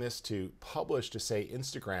optimizing this to publish to, say,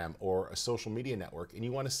 Instagram or a social media network, and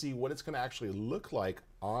you want to see what it's going to actually look like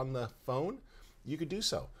on the phone, you could do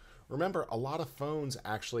so. Remember, a lot of phones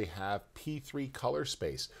actually have P3 color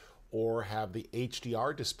space or have the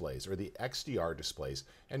HDR displays or the XDR displays,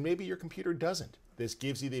 and maybe your computer doesn't. This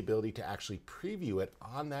gives you the ability to actually preview it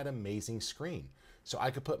on that amazing screen. So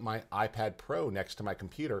I could put my iPad Pro next to my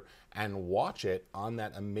computer and watch it on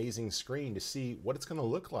that amazing screen to see what it's going to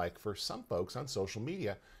look like for some folks on social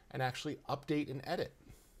media and actually update and edit.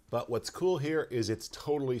 But what's cool here is it's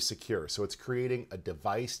totally secure. So it's creating a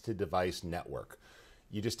device-to-device network.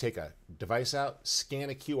 You just take a device out, scan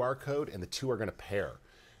a QR code, and the two are going to pair.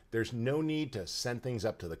 There's no need to send things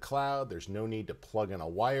up to the cloud. There's no need to plug in a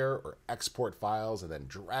wire or export files and then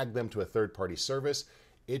drag them to a third-party service.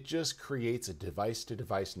 It just creates a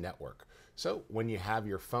device-to-device network. So when you have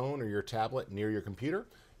your phone or your tablet near your computer,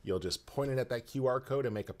 you'll just point it at that QR code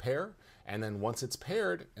and make a pair. And then once it's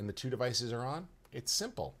paired and the two devices are on, it's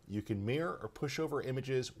simple. You can mirror or push over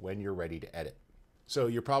images when you're ready to edit. So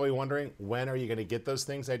you're probably wondering, when are you going to get those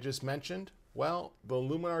things I just mentioned? Well, the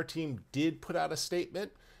Luminar team did put out a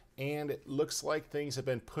statement, and it looks like things have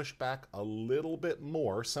been pushed back a little bit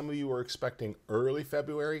more. Some of you were expecting early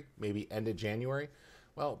February, maybe end of January.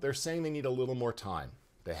 Well, they're saying they need a little more time.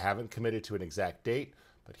 They haven't committed to an exact date,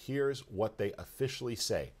 but here's what they officially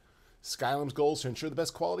say. Skylum's goal is to ensure the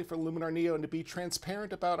best quality for Luminar Neo and to be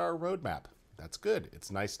transparent about our roadmap. That's good.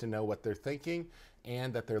 It's nice to know what they're thinking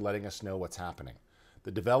and that they're letting us know what's happening.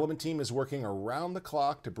 The development team is working around the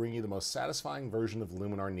clock to bring you the most satisfying version of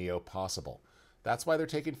Luminar Neo possible. That's why they're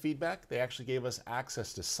taking feedback. They actually gave us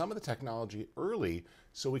access to some of the technology early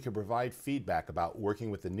so we could provide feedback about working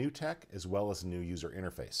with the new tech as well as a new user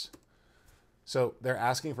interface. So they're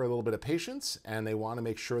asking for a little bit of patience, and they want to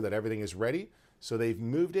make sure that everything is ready. So they've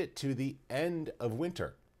moved it to the end of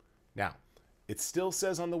winter. Now, it still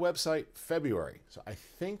says on the website February. So I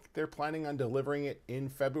think they're planning on delivering it in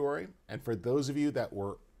February. And for those of you that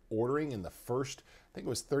were ordering in the first, I think it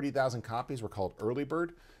was 30,000 copies were called Early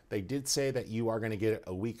Bird. They did say that you are going to get it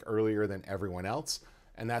a week earlier than everyone else.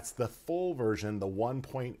 and that's the full version, the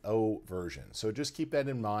 1.0 version. So just keep that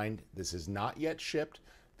in mind. This is not yet shipped.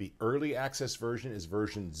 The early access version is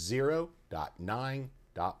version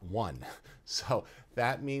 0.9.1. So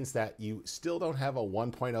that means that you still don't have a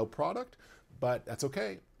 1.0 product, but that's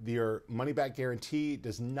okay. Your money back guarantee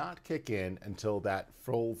does not kick in until that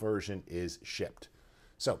full version is shipped.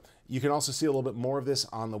 So you can also see a little bit more of this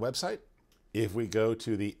on the website. If we go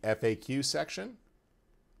to the FAQ section,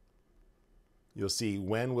 you'll see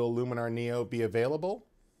when will Luminar Neo be available.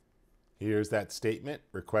 Here's that statement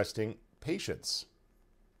requesting patience.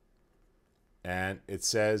 And it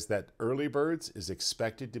says that early birds is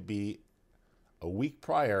expected to be a week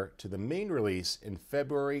prior to the main release in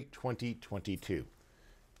February 2022.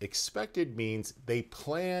 Expected means they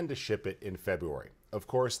plan to ship it in February. Of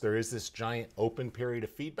course, there is this giant open period of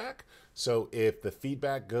feedback. So if the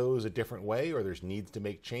feedback goes a different way, or there's needs to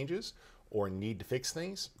make changes or need to fix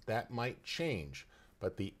things, that might change.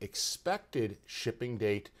 But the expected shipping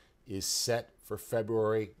date is set for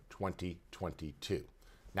February 2022.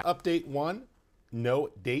 Now, update 1, no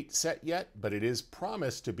date set yet, but it is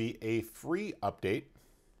promised to be a free update.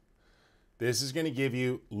 This is going to give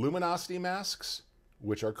you luminosity masks,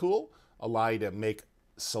 which are cool, allow you to make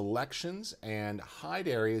selections and hide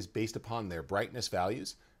areas based upon their brightness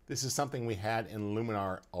values. This is something we had in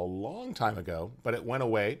Luminar a long time ago, but it went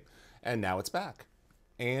away and now it's back.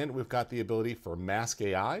 And we've got the ability for Mask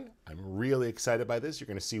AI. I'm really excited by this. You're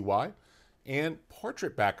going to see why. And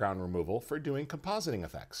portrait background removal for doing compositing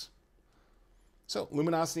effects. So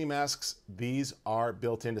luminosity masks, these are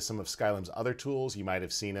built into some of Skylum's other tools. You might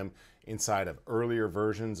have seen them inside of earlier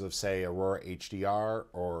versions of, say, Aurora HDR,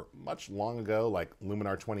 or much long ago like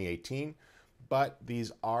Luminar 2018. But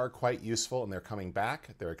these are quite useful and they're coming back.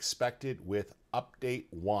 They're expected with update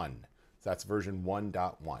 1. So that's version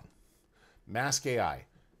 1.1. Mask AI.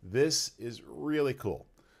 This is really cool.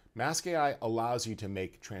 Mask AI allows you to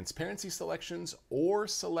make transparency selections or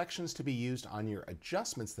selections to be used on your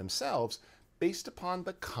adjustments themselves based upon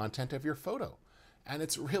the content of your photo. And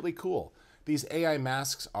it's really cool. These AI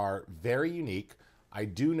masks are very unique. I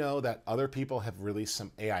do know that other people have released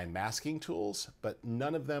some AI masking tools, but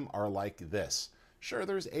none of them are like this. Sure,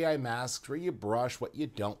 there's AI masks where you brush what you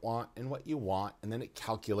don't want and what you want, and then it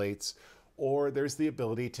calculates. Or there's the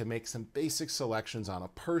ability to make some basic selections on a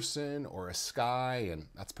person or a sky, and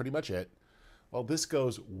that's pretty much it. Well, this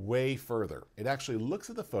goes way further. It actually looks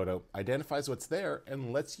at the photo, identifies what's there,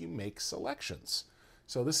 and lets you make selections.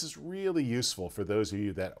 So this is really useful for those of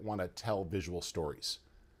you that want to tell visual stories.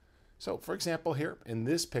 So for example here, in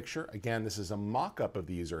this picture, again, this is a mock-up of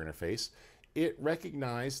the user interface. It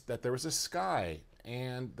recognized that there was a sky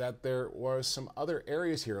and that there was some other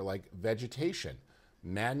areas here like vegetation,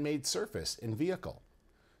 man-made surface, and vehicle.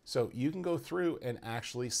 So you can go through and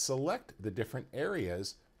actually select the different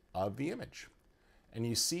areas of the image. And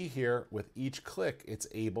you see here with each click, it's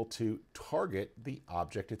able to target the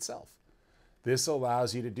object itself. This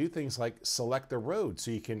allows you to do things like select the road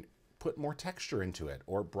so you can put more texture into it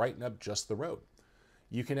or brighten up just the road.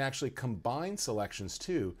 You can actually combine selections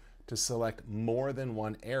too to select more than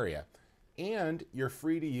one area. And you're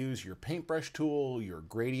free to use your paintbrush tool, your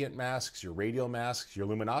gradient masks, your radial masks, your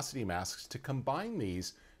luminosity masks to combine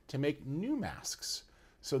these to make new masks.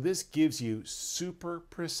 So this gives you super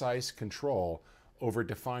precise control over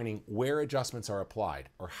defining where adjustments are applied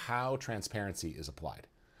or how transparency is applied.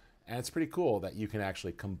 And it's pretty cool that you can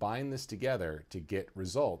actually combine this together to get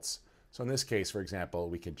results. So in this case, for example,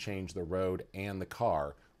 we can change the road and the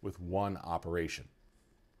car with one operation.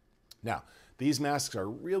 Now, these masks are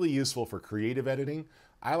really useful for creative editing.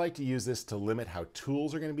 I like to use this to limit how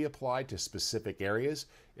tools are going to be applied to specific areas.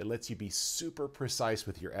 It lets you be super precise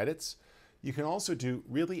with your edits. You can also do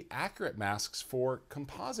really accurate masks for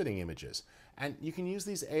compositing images. And you can use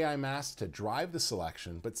these AI masks to drive the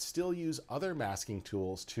selection, but still use other masking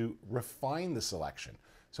tools to refine the selection.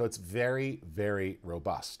 So it's very, very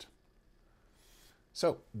robust.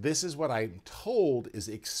 So this is what I'm told is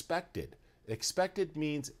expected. Expected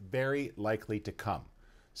means very likely to come.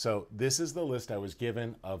 So this is the list I was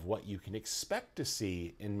given of what you can expect to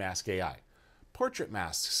see in Mask AI. Portrait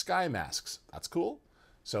masks, sky masks, that's cool.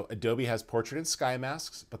 So Adobe has portrait and sky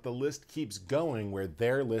masks, but the list keeps going where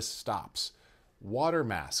their list stops. Water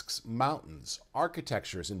masks, mountains,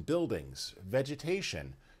 architectures and buildings,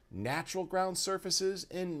 vegetation, natural ground surfaces,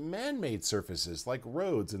 and man-made surfaces like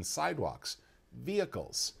roads and sidewalks,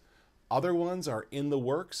 vehicles. Other ones are in the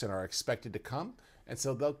works and are expected to come, and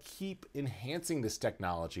so they'll keep enhancing this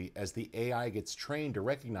technology as the AI gets trained to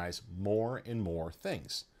recognize more and more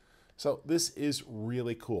things. So this is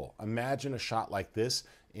really cool. Imagine a shot like this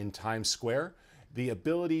in Times Square. the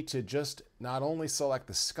ability to just not only select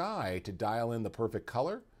the sky to dial in the perfect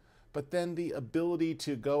color, but then the ability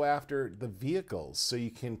to go after the vehicles so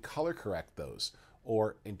you can color correct those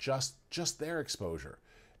or adjust just their exposure.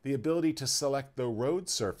 The ability to select the road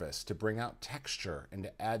surface to bring out texture and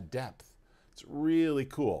to add depth. It's really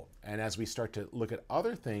cool. And as we start to look at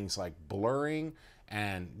other things like blurring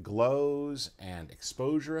and glows and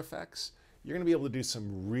exposure effects, you're going to be able to do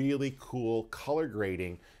some really cool color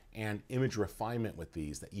grading and image refinement with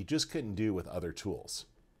these that you just couldn't do with other tools.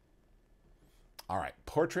 All right,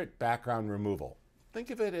 portrait background removal. Think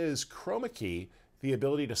of it as chroma key, the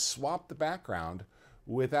ability to swap the background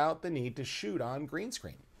without the need to shoot on green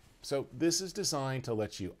screen. So this is designed to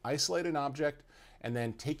let you isolate an object and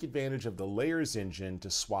then take advantage of the layers engine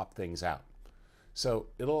to swap things out. So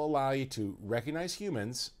it'll allow you to recognize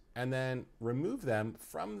humans and then remove them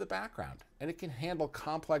from the background. And it can handle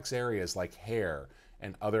complex areas like hair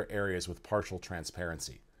and other areas with partial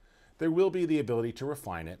transparency. There will be the ability to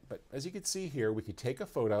refine it, but as you can see here, we could take a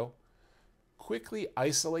photo, quickly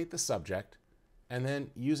isolate the subject, and then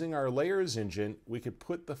using our layers engine, we could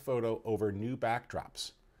put the photo over new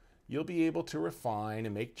backdrops. You'll be able to refine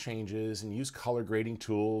and make changes and use color grading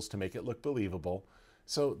tools to make it look believable.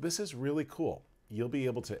 So this is really cool. You'll be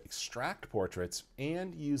able to extract portraits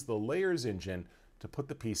and use the layers engine to put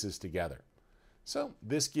the pieces together. So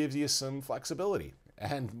this gives you some flexibility.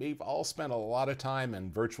 And we've all spent a lot of time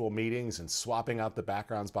in virtual meetings and swapping out the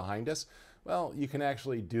backgrounds behind us. Well, you can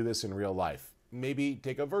actually do this in real life. Maybe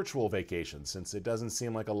take a virtual vacation, since it doesn't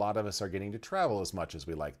seem like a lot of us are getting to travel as much as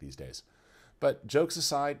we like these days. But jokes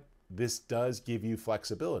aside, this does give you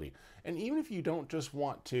flexibility. And even if you don't just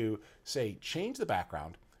want to, say, change the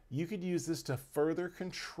background, you could use this to further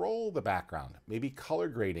control the background, maybe color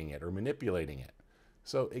grading it or manipulating it.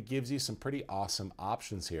 So it gives you some pretty awesome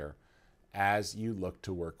options here as you look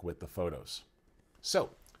to work with the photos.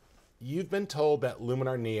 So you've been told that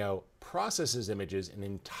Luminar Neo processes images in an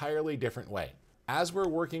entirely different way. As we're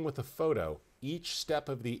working with a photo, each step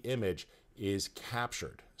of the image is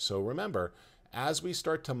captured. So remember, as we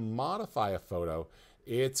start to modify a photo,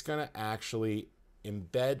 it's going to actually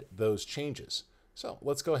embed those changes. So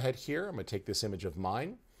let's go ahead here. I'm going to take this image of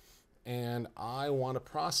mine and I want to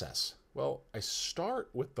process. Well, I start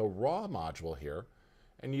with the raw module here,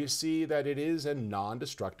 and you see that it is a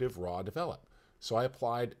non-destructive raw develop. So I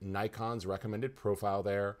applied Nikon's recommended profile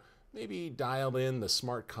there, maybe dialed in the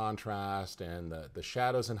smart contrast and the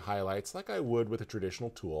shadows and highlights like I would with a traditional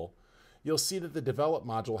tool. You'll see that the develop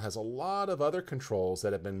module has a lot of other controls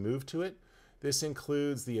that have been moved to it. This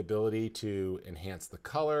includes the ability to enhance the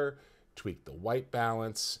color, tweak the white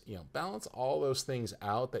balance, balance all those things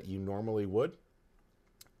out that you normally would,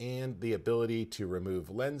 and the ability to remove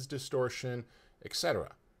lens distortion,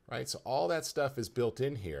 etc. Right? So all that stuff is built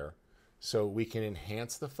in here so we can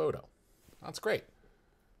enhance the photo. That's great.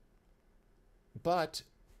 But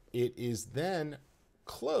it is then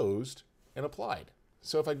closed and applied.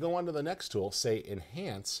 So if I go on to the next tool, say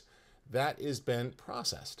enhance, that has been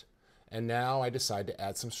processed. And now I decide to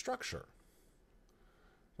add some structure.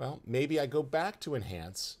 Well, maybe I go back to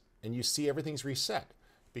enhance and you see everything's reset,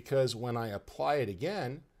 because when I apply it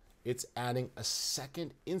again, it's adding a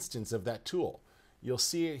second instance of that tool. You'll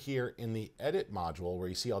see it here in the edit module where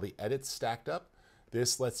you see all the edits stacked up.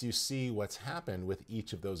 This lets you see what's happened with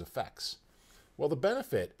each of those effects. Well, the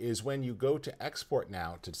benefit is when you go to export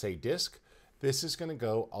now to say disk, this is going to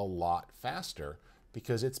go a lot faster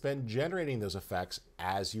because it's been generating those effects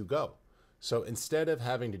as you go. So instead of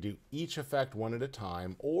having to do each effect one at a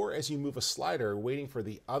time, or as you move a slider waiting for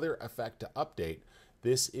the other effect to update,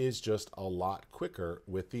 this is just a lot quicker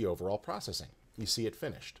with the overall processing. You see it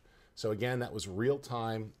finished. So again, that was real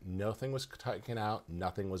time, nothing was taken out,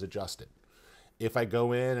 nothing was adjusted. If I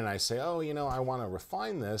go in and I say, oh, I want to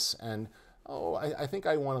refine this, and I think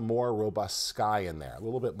I want a more robust sky in there, a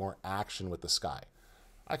little bit more action with the sky,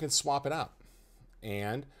 I can swap it out.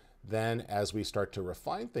 And then as we start to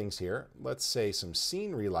refine things here, let's say some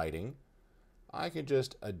scene relighting, I can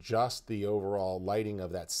just adjust the overall lighting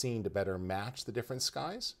of that scene to better match the different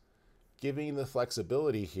skies, giving the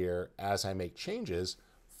flexibility here as I make changes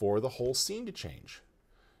for the whole scene to change.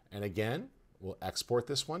 And again, we'll export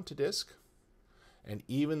this one to disk. And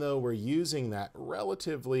even though we're using that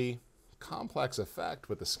relatively complex effect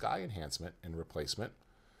with the sky enhancement and replacement,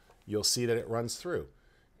 you'll see that it runs through.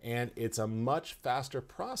 And it's a much faster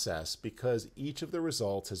process because each of the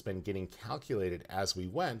results has been getting calculated as we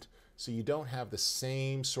went, so you don't have the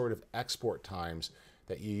same sort of export times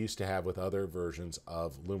that you used to have with other versions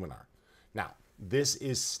of Luminar. Now, this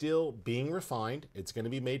is still being refined. It's going to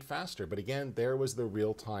be made faster, but again, there was the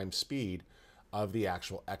real-time speed of the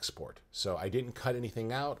actual export. So I didn't cut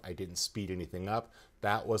anything out, I didn't speed anything up.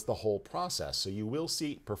 That was the whole process. So you will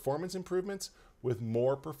see performance improvements with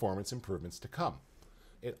more performance improvements to come.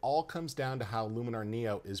 It all comes down to how Luminar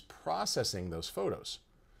Neo is processing those photos.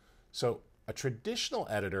 So a traditional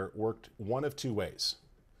editor worked one of two ways.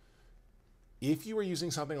 If you were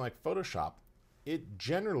using something like Photoshop, it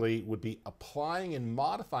generally would be applying and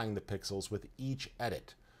modifying the pixels with each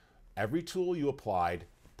edit. Every tool you applied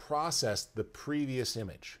processed the previous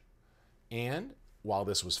image. And while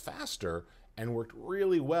this was faster and worked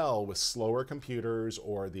really well with slower computers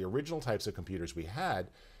or the original types of computers we had,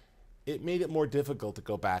 it made it more difficult to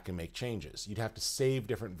go back and make changes. You'd have to save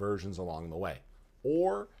different versions along the way,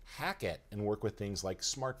 or hack it and work with things like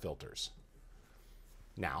smart filters.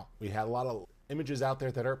 Now, we had a lot of images out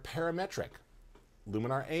there that are parametric.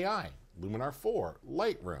 Luminar AI, Luminar 4,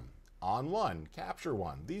 Lightroom, On1, Capture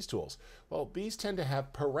One, these tools. Well, these tend to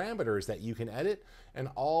have parameters that you can edit, and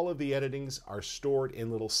all of the editings are stored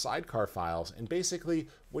in little sidecar files, and basically,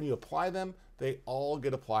 when you apply them, they all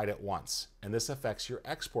get applied at once, and this affects your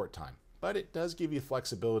export time. But it does give you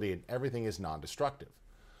flexibility, and everything is non-destructive.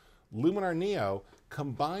 Luminar Neo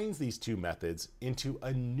combines these two methods into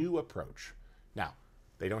a new approach. Now,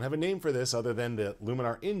 they don't have a name for this other than the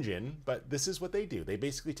Luminar engine, but this is what they do. They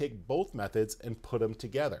basically take both methods and put them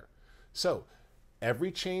together. So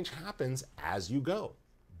every change happens as you go,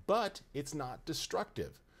 but it's not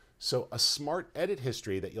destructive. So a smart edit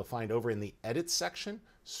history that you'll find over in the edit section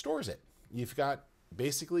stores it. You've got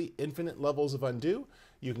basically infinite levels of undo.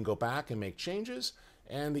 You can go back and make changes,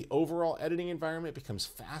 and the overall editing environment becomes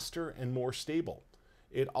faster and more stable.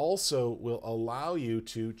 It also will allow you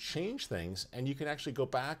to change things, and you can actually go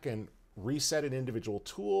back and reset an individual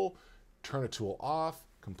tool, turn a tool off,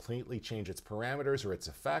 completely change its parameters or its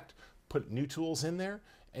effect, put new tools in there,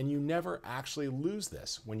 and you never actually lose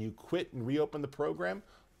this. When you quit and reopen the program,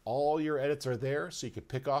 all your edits are there, so you can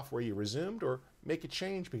pick off where you resumed or make a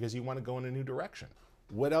change because you want to go in a new direction.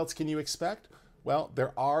 What else can you expect? Well,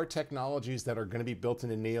 there are technologies that are going to be built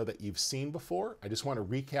into Neo that you've seen before. I just want to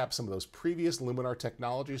recap some of those previous Luminar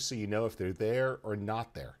technologies so you know if they're there or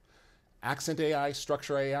not there. Accent AI,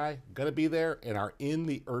 Structure AI, going to be there and are in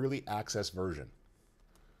the early access version.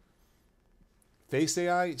 Face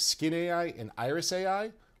AI, Skin AI, and Iris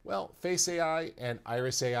AI. Well, Face AI and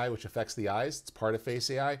Iris AI, which affects the eyes, it's part of Face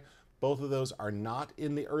AI. Both of those are not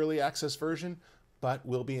in the early access version, but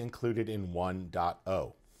will be included in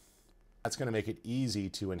 1.0. That's going to make it easy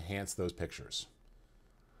to enhance those pictures.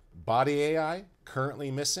 Body AI,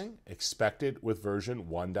 currently missing, expected with version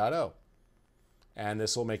 1.0. And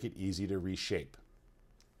this will make it easy to reshape.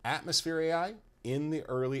 Atmosphere AI, in the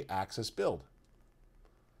early access build.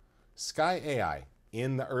 Sky AI,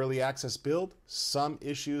 in the early access build, some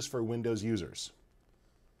issues for Windows users.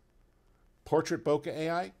 Portrait Bokeh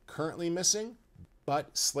AI, currently missing,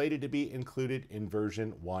 but slated to be included in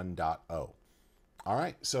version 1.0. All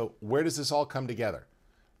right, so where does this all come together?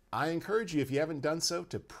 I encourage you, if you haven't done so,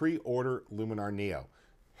 to pre-order Luminar Neo.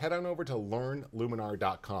 Head on over to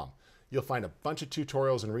learnluminar.com. You'll find a bunch of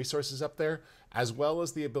tutorials and resources up there, as well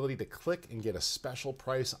as the ability to click and get a special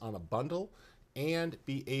price on a bundle and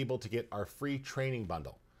be able to get our free training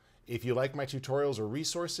bundle. If you like my tutorials or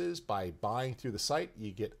resources, by buying through the site,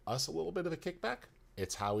 you get us a little bit of a kickback.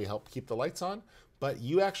 It's how we help keep the lights on, but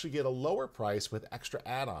you actually get a lower price with extra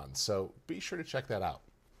add-ons, so be sure to check that out.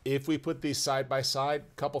 If we put these side by side,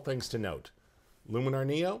 a couple things to note. Luminar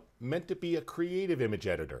Neo, meant to be a creative image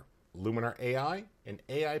editor. Luminar AI, an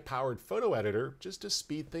AI-powered photo editor just to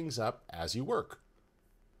speed things up as you work.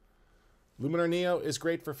 Luminar Neo is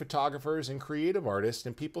great for photographers and creative artists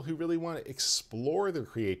and people who really want to explore their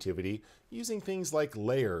creativity using things like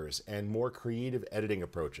layers and more creative editing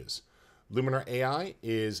approaches. Luminar AI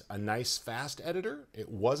is a nice fast editor. It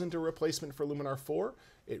wasn't a replacement for Luminar 4.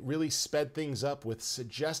 It really sped things up with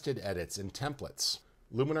suggested edits and templates.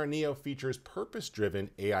 Luminar Neo features purpose-driven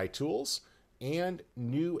AI tools and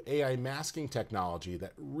new AI masking technology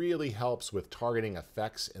that really helps with targeting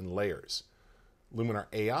effects and layers. Luminar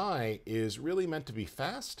AI is really meant to be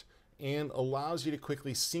fast and allows you to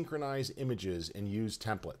quickly synchronize images and use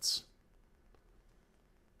templates.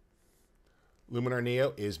 Luminar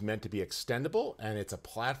Neo is meant to be extendable, and it's a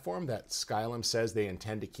platform that Skylum says they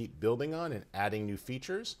intend to keep building on and adding new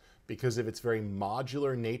features. Because of its very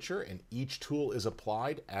modular nature and each tool is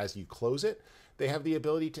applied as you close it, they have the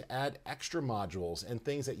ability to add extra modules and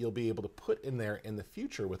things that you'll be able to put in there in the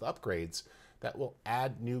future with upgrades that will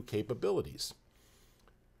add new capabilities.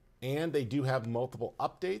 And they do have multiple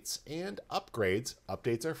updates and upgrades.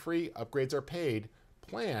 Updates are free, upgrades are paid,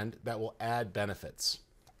 planned that will add benefits.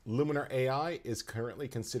 Luminar AI is currently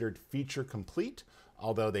considered feature complete,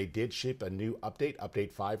 although they did ship a new update,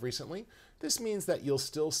 Update 5 recently. This means that you'll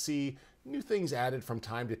still see new things added from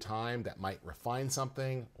time to time that might refine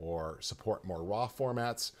something or support more RAW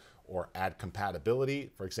formats or add compatibility.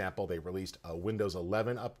 For example, they released a Windows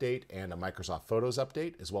 11 update and a Microsoft Photos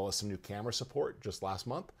update, as well as some new camera support just last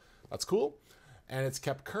month. That's cool. And it's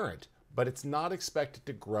kept current, but it's not expected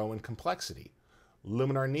to grow in complexity.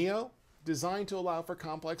 Luminar Neo, designed to allow for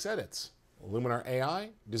complex edits. Luminar AI,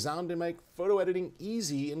 designed to make photo editing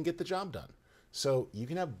easy and get the job done. So you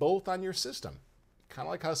can have both on your system. Kind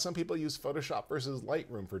of like how some people use Photoshop versus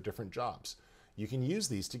Lightroom for different jobs. You can use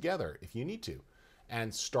these together if you need to,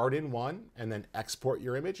 and start in one and then export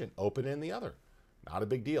your image and open in the other. Not a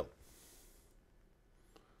big deal.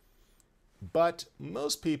 But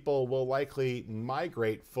most people will likely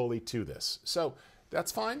migrate fully to this. So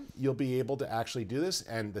that's fine. You'll be able to actually do this,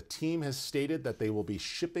 and the team has stated that they will be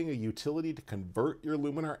shipping a utility to convert your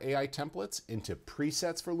Luminar AI templates into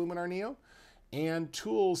presets for Luminar Neo, and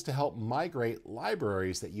tools to help migrate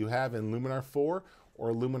libraries that you have in Luminar 4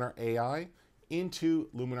 or Luminar AI into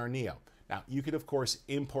Luminar Neo. Now, you could, of course,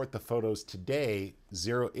 import the photos today,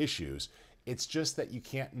 zero issues. It's just that you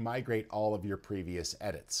can't migrate all of your previous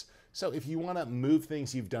edits. So if you want to move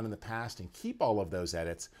things you've done in the past and keep all of those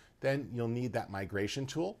edits, then you'll need that migration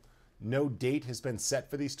tool. No date has been set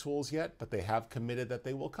for these tools yet, but they have committed that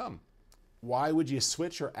they will come. Why would you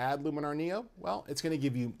switch or add Luminar Neo? Well, it's going to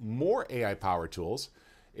give you more AI power tools.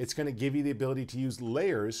 It's going to give you the ability to use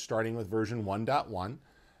layers starting with version 1.1.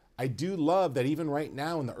 I do love that even right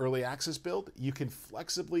now in the early access build, you can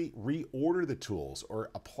flexibly reorder the tools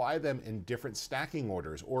or apply them in different stacking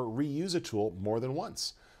orders or reuse a tool more than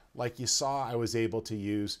once. Like you saw, I was able to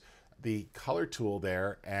use the color tool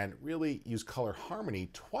there and really use color harmony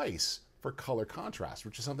twice for color contrast,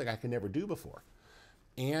 which is something I could never do before.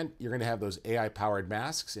 And you're going to have those AI-powered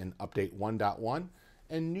masks in Update 1.1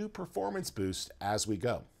 and new performance boosts as we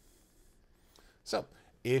go. So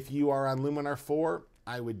if you are on Luminar 4,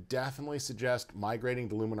 I would definitely suggest migrating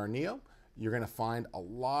to Luminar Neo. You're going to find a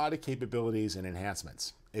lot of capabilities and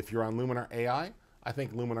enhancements. If you're on Luminar AI, I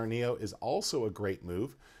think Luminar Neo is also a great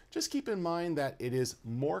move. Just keep in mind that it is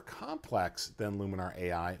more complex than Luminar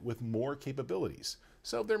AI with more capabilities.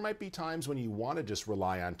 So there might be times when you want to just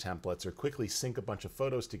rely on templates or quickly sync a bunch of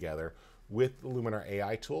photos together with the Luminar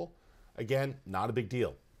AI tool. Again, not a big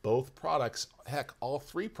deal. Both products, heck, all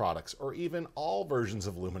three products, or even all versions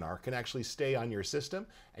of Luminar can actually stay on your system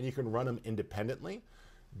and you can run them independently.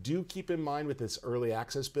 Do keep in mind with this early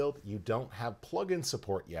access build, you don't have plugin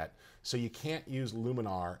support yet, so you can't use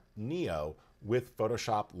Luminar Neo with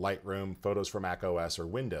Photoshop, Lightroom, Photos for Mac OS, or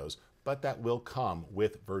Windows, but that will come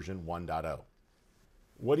with version 1.0.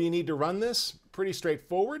 What do you need to run this? Pretty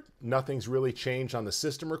straightforward. Nothing's really changed on the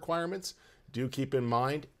system requirements. Do keep in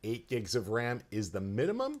mind 8 gigs of RAM is the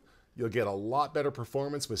minimum. You'll get a lot better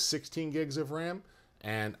performance with 16 gigs of RAM,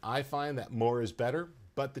 and I find that more is better,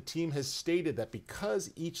 but the team has stated that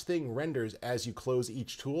because each thing renders as you close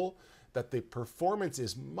each tool, that the performance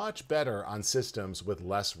is much better on systems with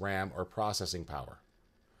less RAM or processing power.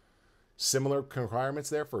 Similar requirements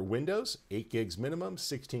there for Windows, 8 gigs minimum,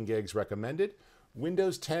 16 gigs recommended.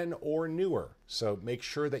 Windows 10 or newer, so make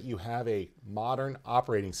sure that you have a modern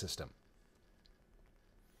operating system.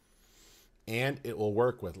 And it will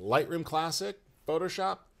work with Lightroom Classic,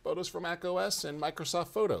 Photoshop, Photos for Mac OS, and Microsoft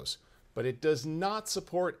Photos, but it does not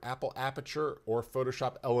support Apple Aperture or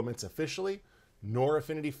Photoshop Elements officially, nor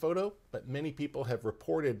Affinity Photo, but many people have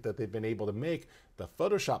reported that they've been able to make the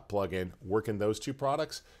Photoshop plugin work in those two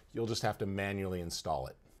products. You'll just have to manually install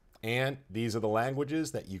it. And these are the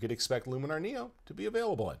languages that you could expect Luminar Neo to be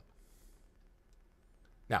available in.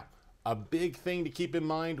 Now, a big thing to keep in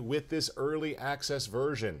mind with this early access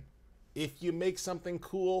version, if you make something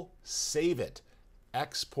cool, save it.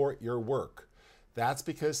 Export your work. That's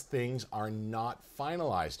because things are not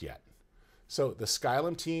finalized yet. So the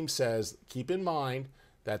Skylum team says, keep in mind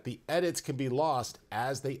that the edits can be lost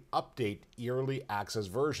as they update early access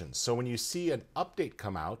versions. So when you see an update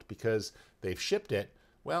come out because they've shipped it,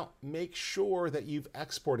 well, make sure that you've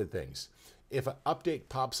exported things. If an update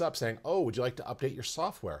pops up saying, oh, would you like to update your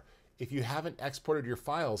software? If you haven't exported your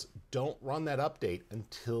files, don't run that update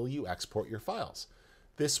until you export your files.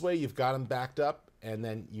 This way you've got them backed up and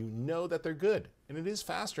then you know that they're good. And it is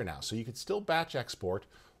faster now, so you can still batch export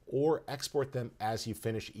or export them as you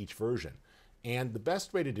finish each version. And the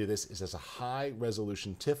best way to do this is as a high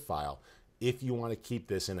resolution TIFF file if you want to keep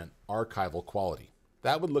this in an archival quality.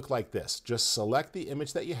 That would look like this. Just select the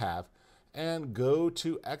image that you have and go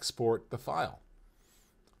to export the file.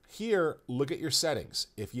 Here, look at your settings.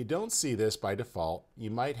 If you don't see this by default,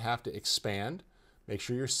 you might have to expand, make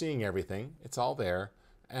sure you're seeing everything, it's all there,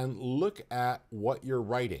 and look at what you're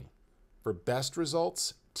writing. For best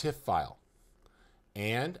results, TIFF file.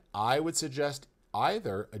 And I would suggest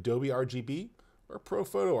either Adobe RGB or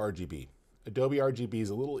ProPhoto RGB. Adobe RGB is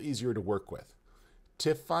a little easier to work with.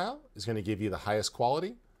 TIFF file is going to give you the highest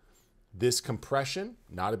quality. This compression,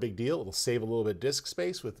 not a big deal. It'll save a little bit of disk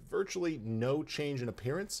space with virtually no change in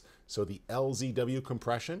appearance. So the LZW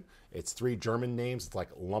compression, it's 3 German names. It's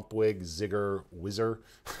like Lumpwig, Zigger, Whizzer.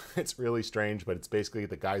 It's really strange, but it's basically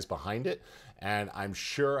the guys behind it. And I'm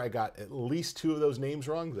sure I got at least 2 of those names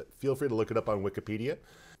wrong, but feel free to look it up on Wikipedia.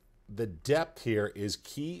 The depth here is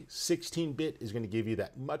key. 16-bit is going to give you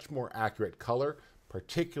that much more accurate color,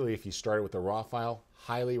 particularly if you started with a raw file.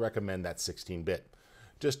 Highly recommend that 16-bit.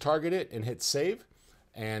 Just target it and hit save.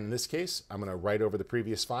 And in this case, I'm going to write over the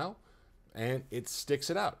previous file and it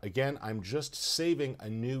sticks it out. Again, I'm just saving a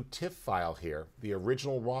new TIFF file here. The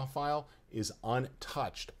original raw file is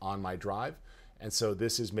untouched on my drive. And so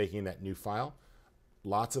this is making that new file.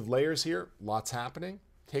 Lots of layers here, lots happening.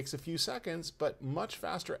 Takes a few seconds, but much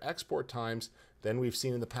faster export times than we've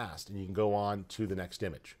seen in the past. And you can go on to the next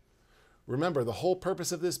image. Remember, the whole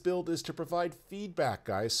purpose of this build is to provide feedback,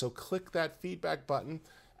 guys. So click that feedback button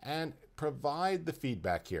and provide the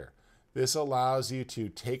feedback here. This allows you to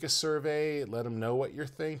take a survey, let them know what you're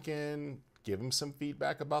thinking, give them some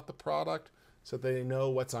feedback about the product so they know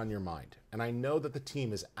what's on your mind. And I know that the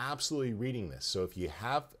team is absolutely reading this. So if you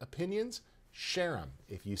have opinions, share them.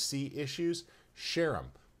 If you see issues, share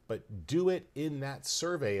them. But do it in that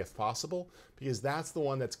survey if possible, because that's the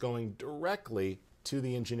one that's going directly to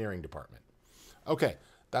the engineering department. Okay,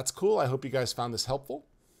 that's cool. I hope you guys found this helpful.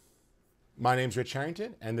 My name's Rich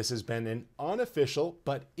Harrington, and this has been an unofficial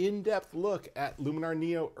but in-depth look at Luminar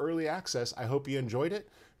Neo Early Access. I hope you enjoyed it.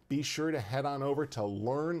 Be sure to head on over to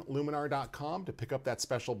learnluminar.com to pick up that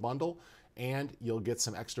special bundle, and you'll get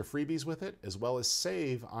some extra freebies with it, as well as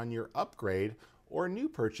save on your upgrade or new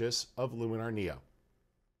purchase of Luminar Neo.